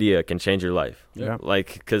good idea can change your life. Yeah.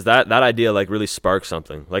 Like, because that idea like really sparked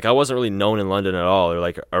something. Like I wasn't really known in London at all, or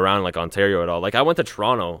like around like Ontario at all. Like I went to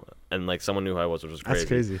Toronto and like someone knew who I was, which was crazy. That's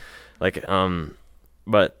crazy. Like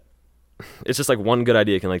but it's just like one good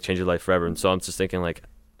idea can like change your life forever. And so I'm just thinking like,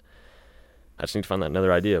 I just need to find that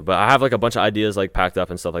another idea. But I have like a bunch of ideas like packed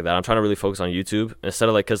up and stuff like that. I'm trying to really focus on YouTube instead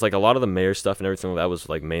of like, because like a lot of the mayor stuff and everything like that was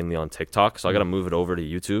like mainly on TikTok. So I got to move it over to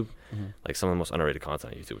YouTube. Like some of the most underrated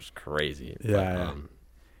content on YouTube, which is crazy. Yeah.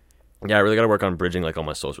 But, I really got to work on bridging like all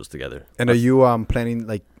my socials together. And are you planning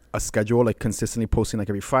like a schedule, like consistently posting like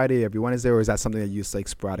every Friday, every Wednesday, or is that something that you just like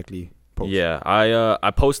sporadically post? Yeah,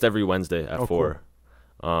 I post every Wednesday at 4. Cool.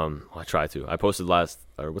 I try to. I posted what's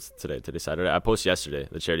today? Today's Saturday. I posted yesterday,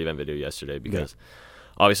 the charity event video yesterday, because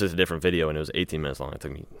obviously it's a different video and it was 18 minutes long. It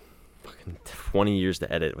took me fucking 20 years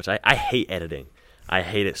to edit, which I hate editing. I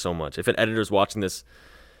hate it so much. If an editor's watching this,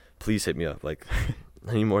 please hit me up. Like,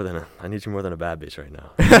 I need you more than a bad bitch right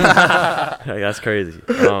now. Like, that's crazy.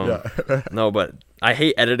 No, but I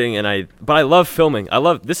hate editing, but I love filming.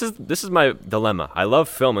 This is my dilemma. I love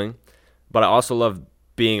filming, but I also love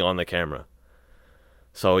being on the camera.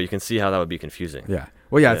 So you can see how that would be confusing. Yeah.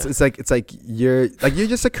 Well, yeah. It's like you're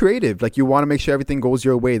just a creative. Like you want to make sure everything goes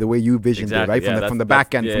your way, the way you visioned it, right? From the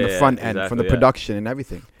back end, from the front end, from the production and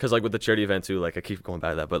everything. Because like with the charity event too, like I keep going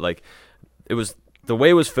back to that, but like it was the way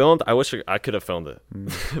it was filmed. I wish I could have filmed it,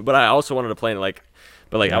 but I also wanted to play it like,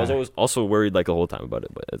 but like I was always also worried like the whole time about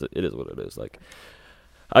it. But it is what it is. Like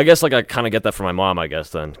I guess like I kind of get that from my mom, I guess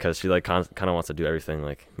then, because she like kind of wants to do everything,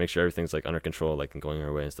 like make sure everything's like under control, like and going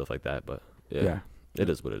her way and stuff like that. But yeah. It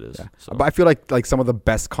is what it is. Yeah. So. But I feel like some of the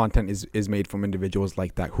best content is made from individuals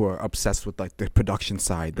like that who are obsessed with like the production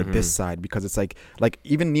side, this side, because it's like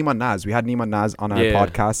even Nima Naz. We had Nima Naz on our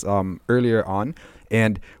podcast earlier on,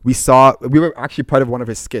 and we were actually part of one of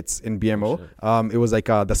his skits in BMO. It was like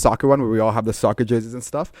the soccer one where we all have the soccer jerseys and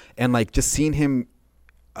stuff, and like just seeing him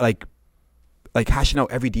like hashing out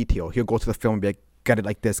every detail. He'll go to the film and be like, get it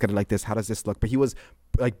like this, how does this look? But he was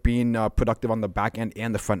like being productive on the back end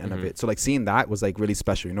and the front end of it. So like seeing that was like really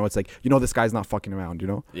special, you know. It's like, you know, this guy's not fucking around, you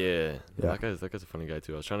know. That guy's a funny guy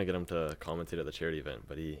too. I was trying to get him to commentate at the charity event,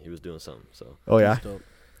 but he was doing something. So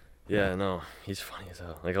no, he's funny as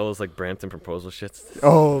hell. Like all those like Brampton proposal shits.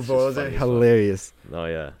 Oh, bro, those are hilarious. No,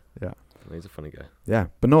 yeah. He's a funny guy. Yeah,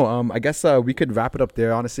 but no, I guess we could wrap it up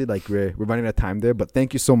there. Honestly, like we're running out of time there. But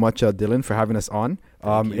thank you so much, Dylan, for having us on.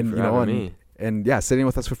 Thank you for having me. And yeah, sitting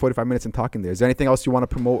with us for 45 minutes and talking there. Is there anything else you want to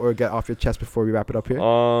promote or get off your chest before we wrap it up here?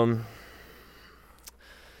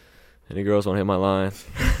 Any girls want to hit my line?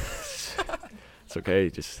 It's okay.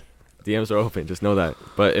 Just DMs are open. Just know that.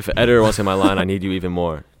 But if an editor wants to hit my line, I need you even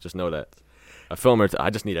more. Just know that. A filmer, I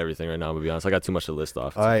just need everything right now, to be honest. I got too much to list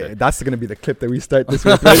off. All right, okay. That's going to be the clip that we start this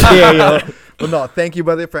week. Yeah, yo. Well, no, thank you,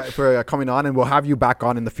 brother, for coming on, and we'll have you back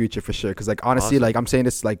on in the future for sure. Because, like, honestly, awesome. Like, I'm saying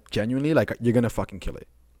this, like, genuinely, like, you're going to fucking kill it.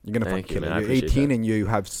 You're going to fucking kill it. You're 18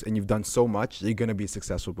 that. and you've done so much. You're going to be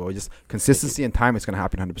successful, bro. Just consistency and time, it's going to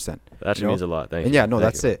happen 100%. That actually means a lot. Thank you. And, yeah, no,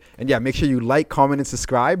 that's it. And, yeah, make sure you like, comment, and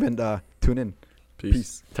subscribe, and tune in.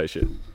 Peace. Tight shit.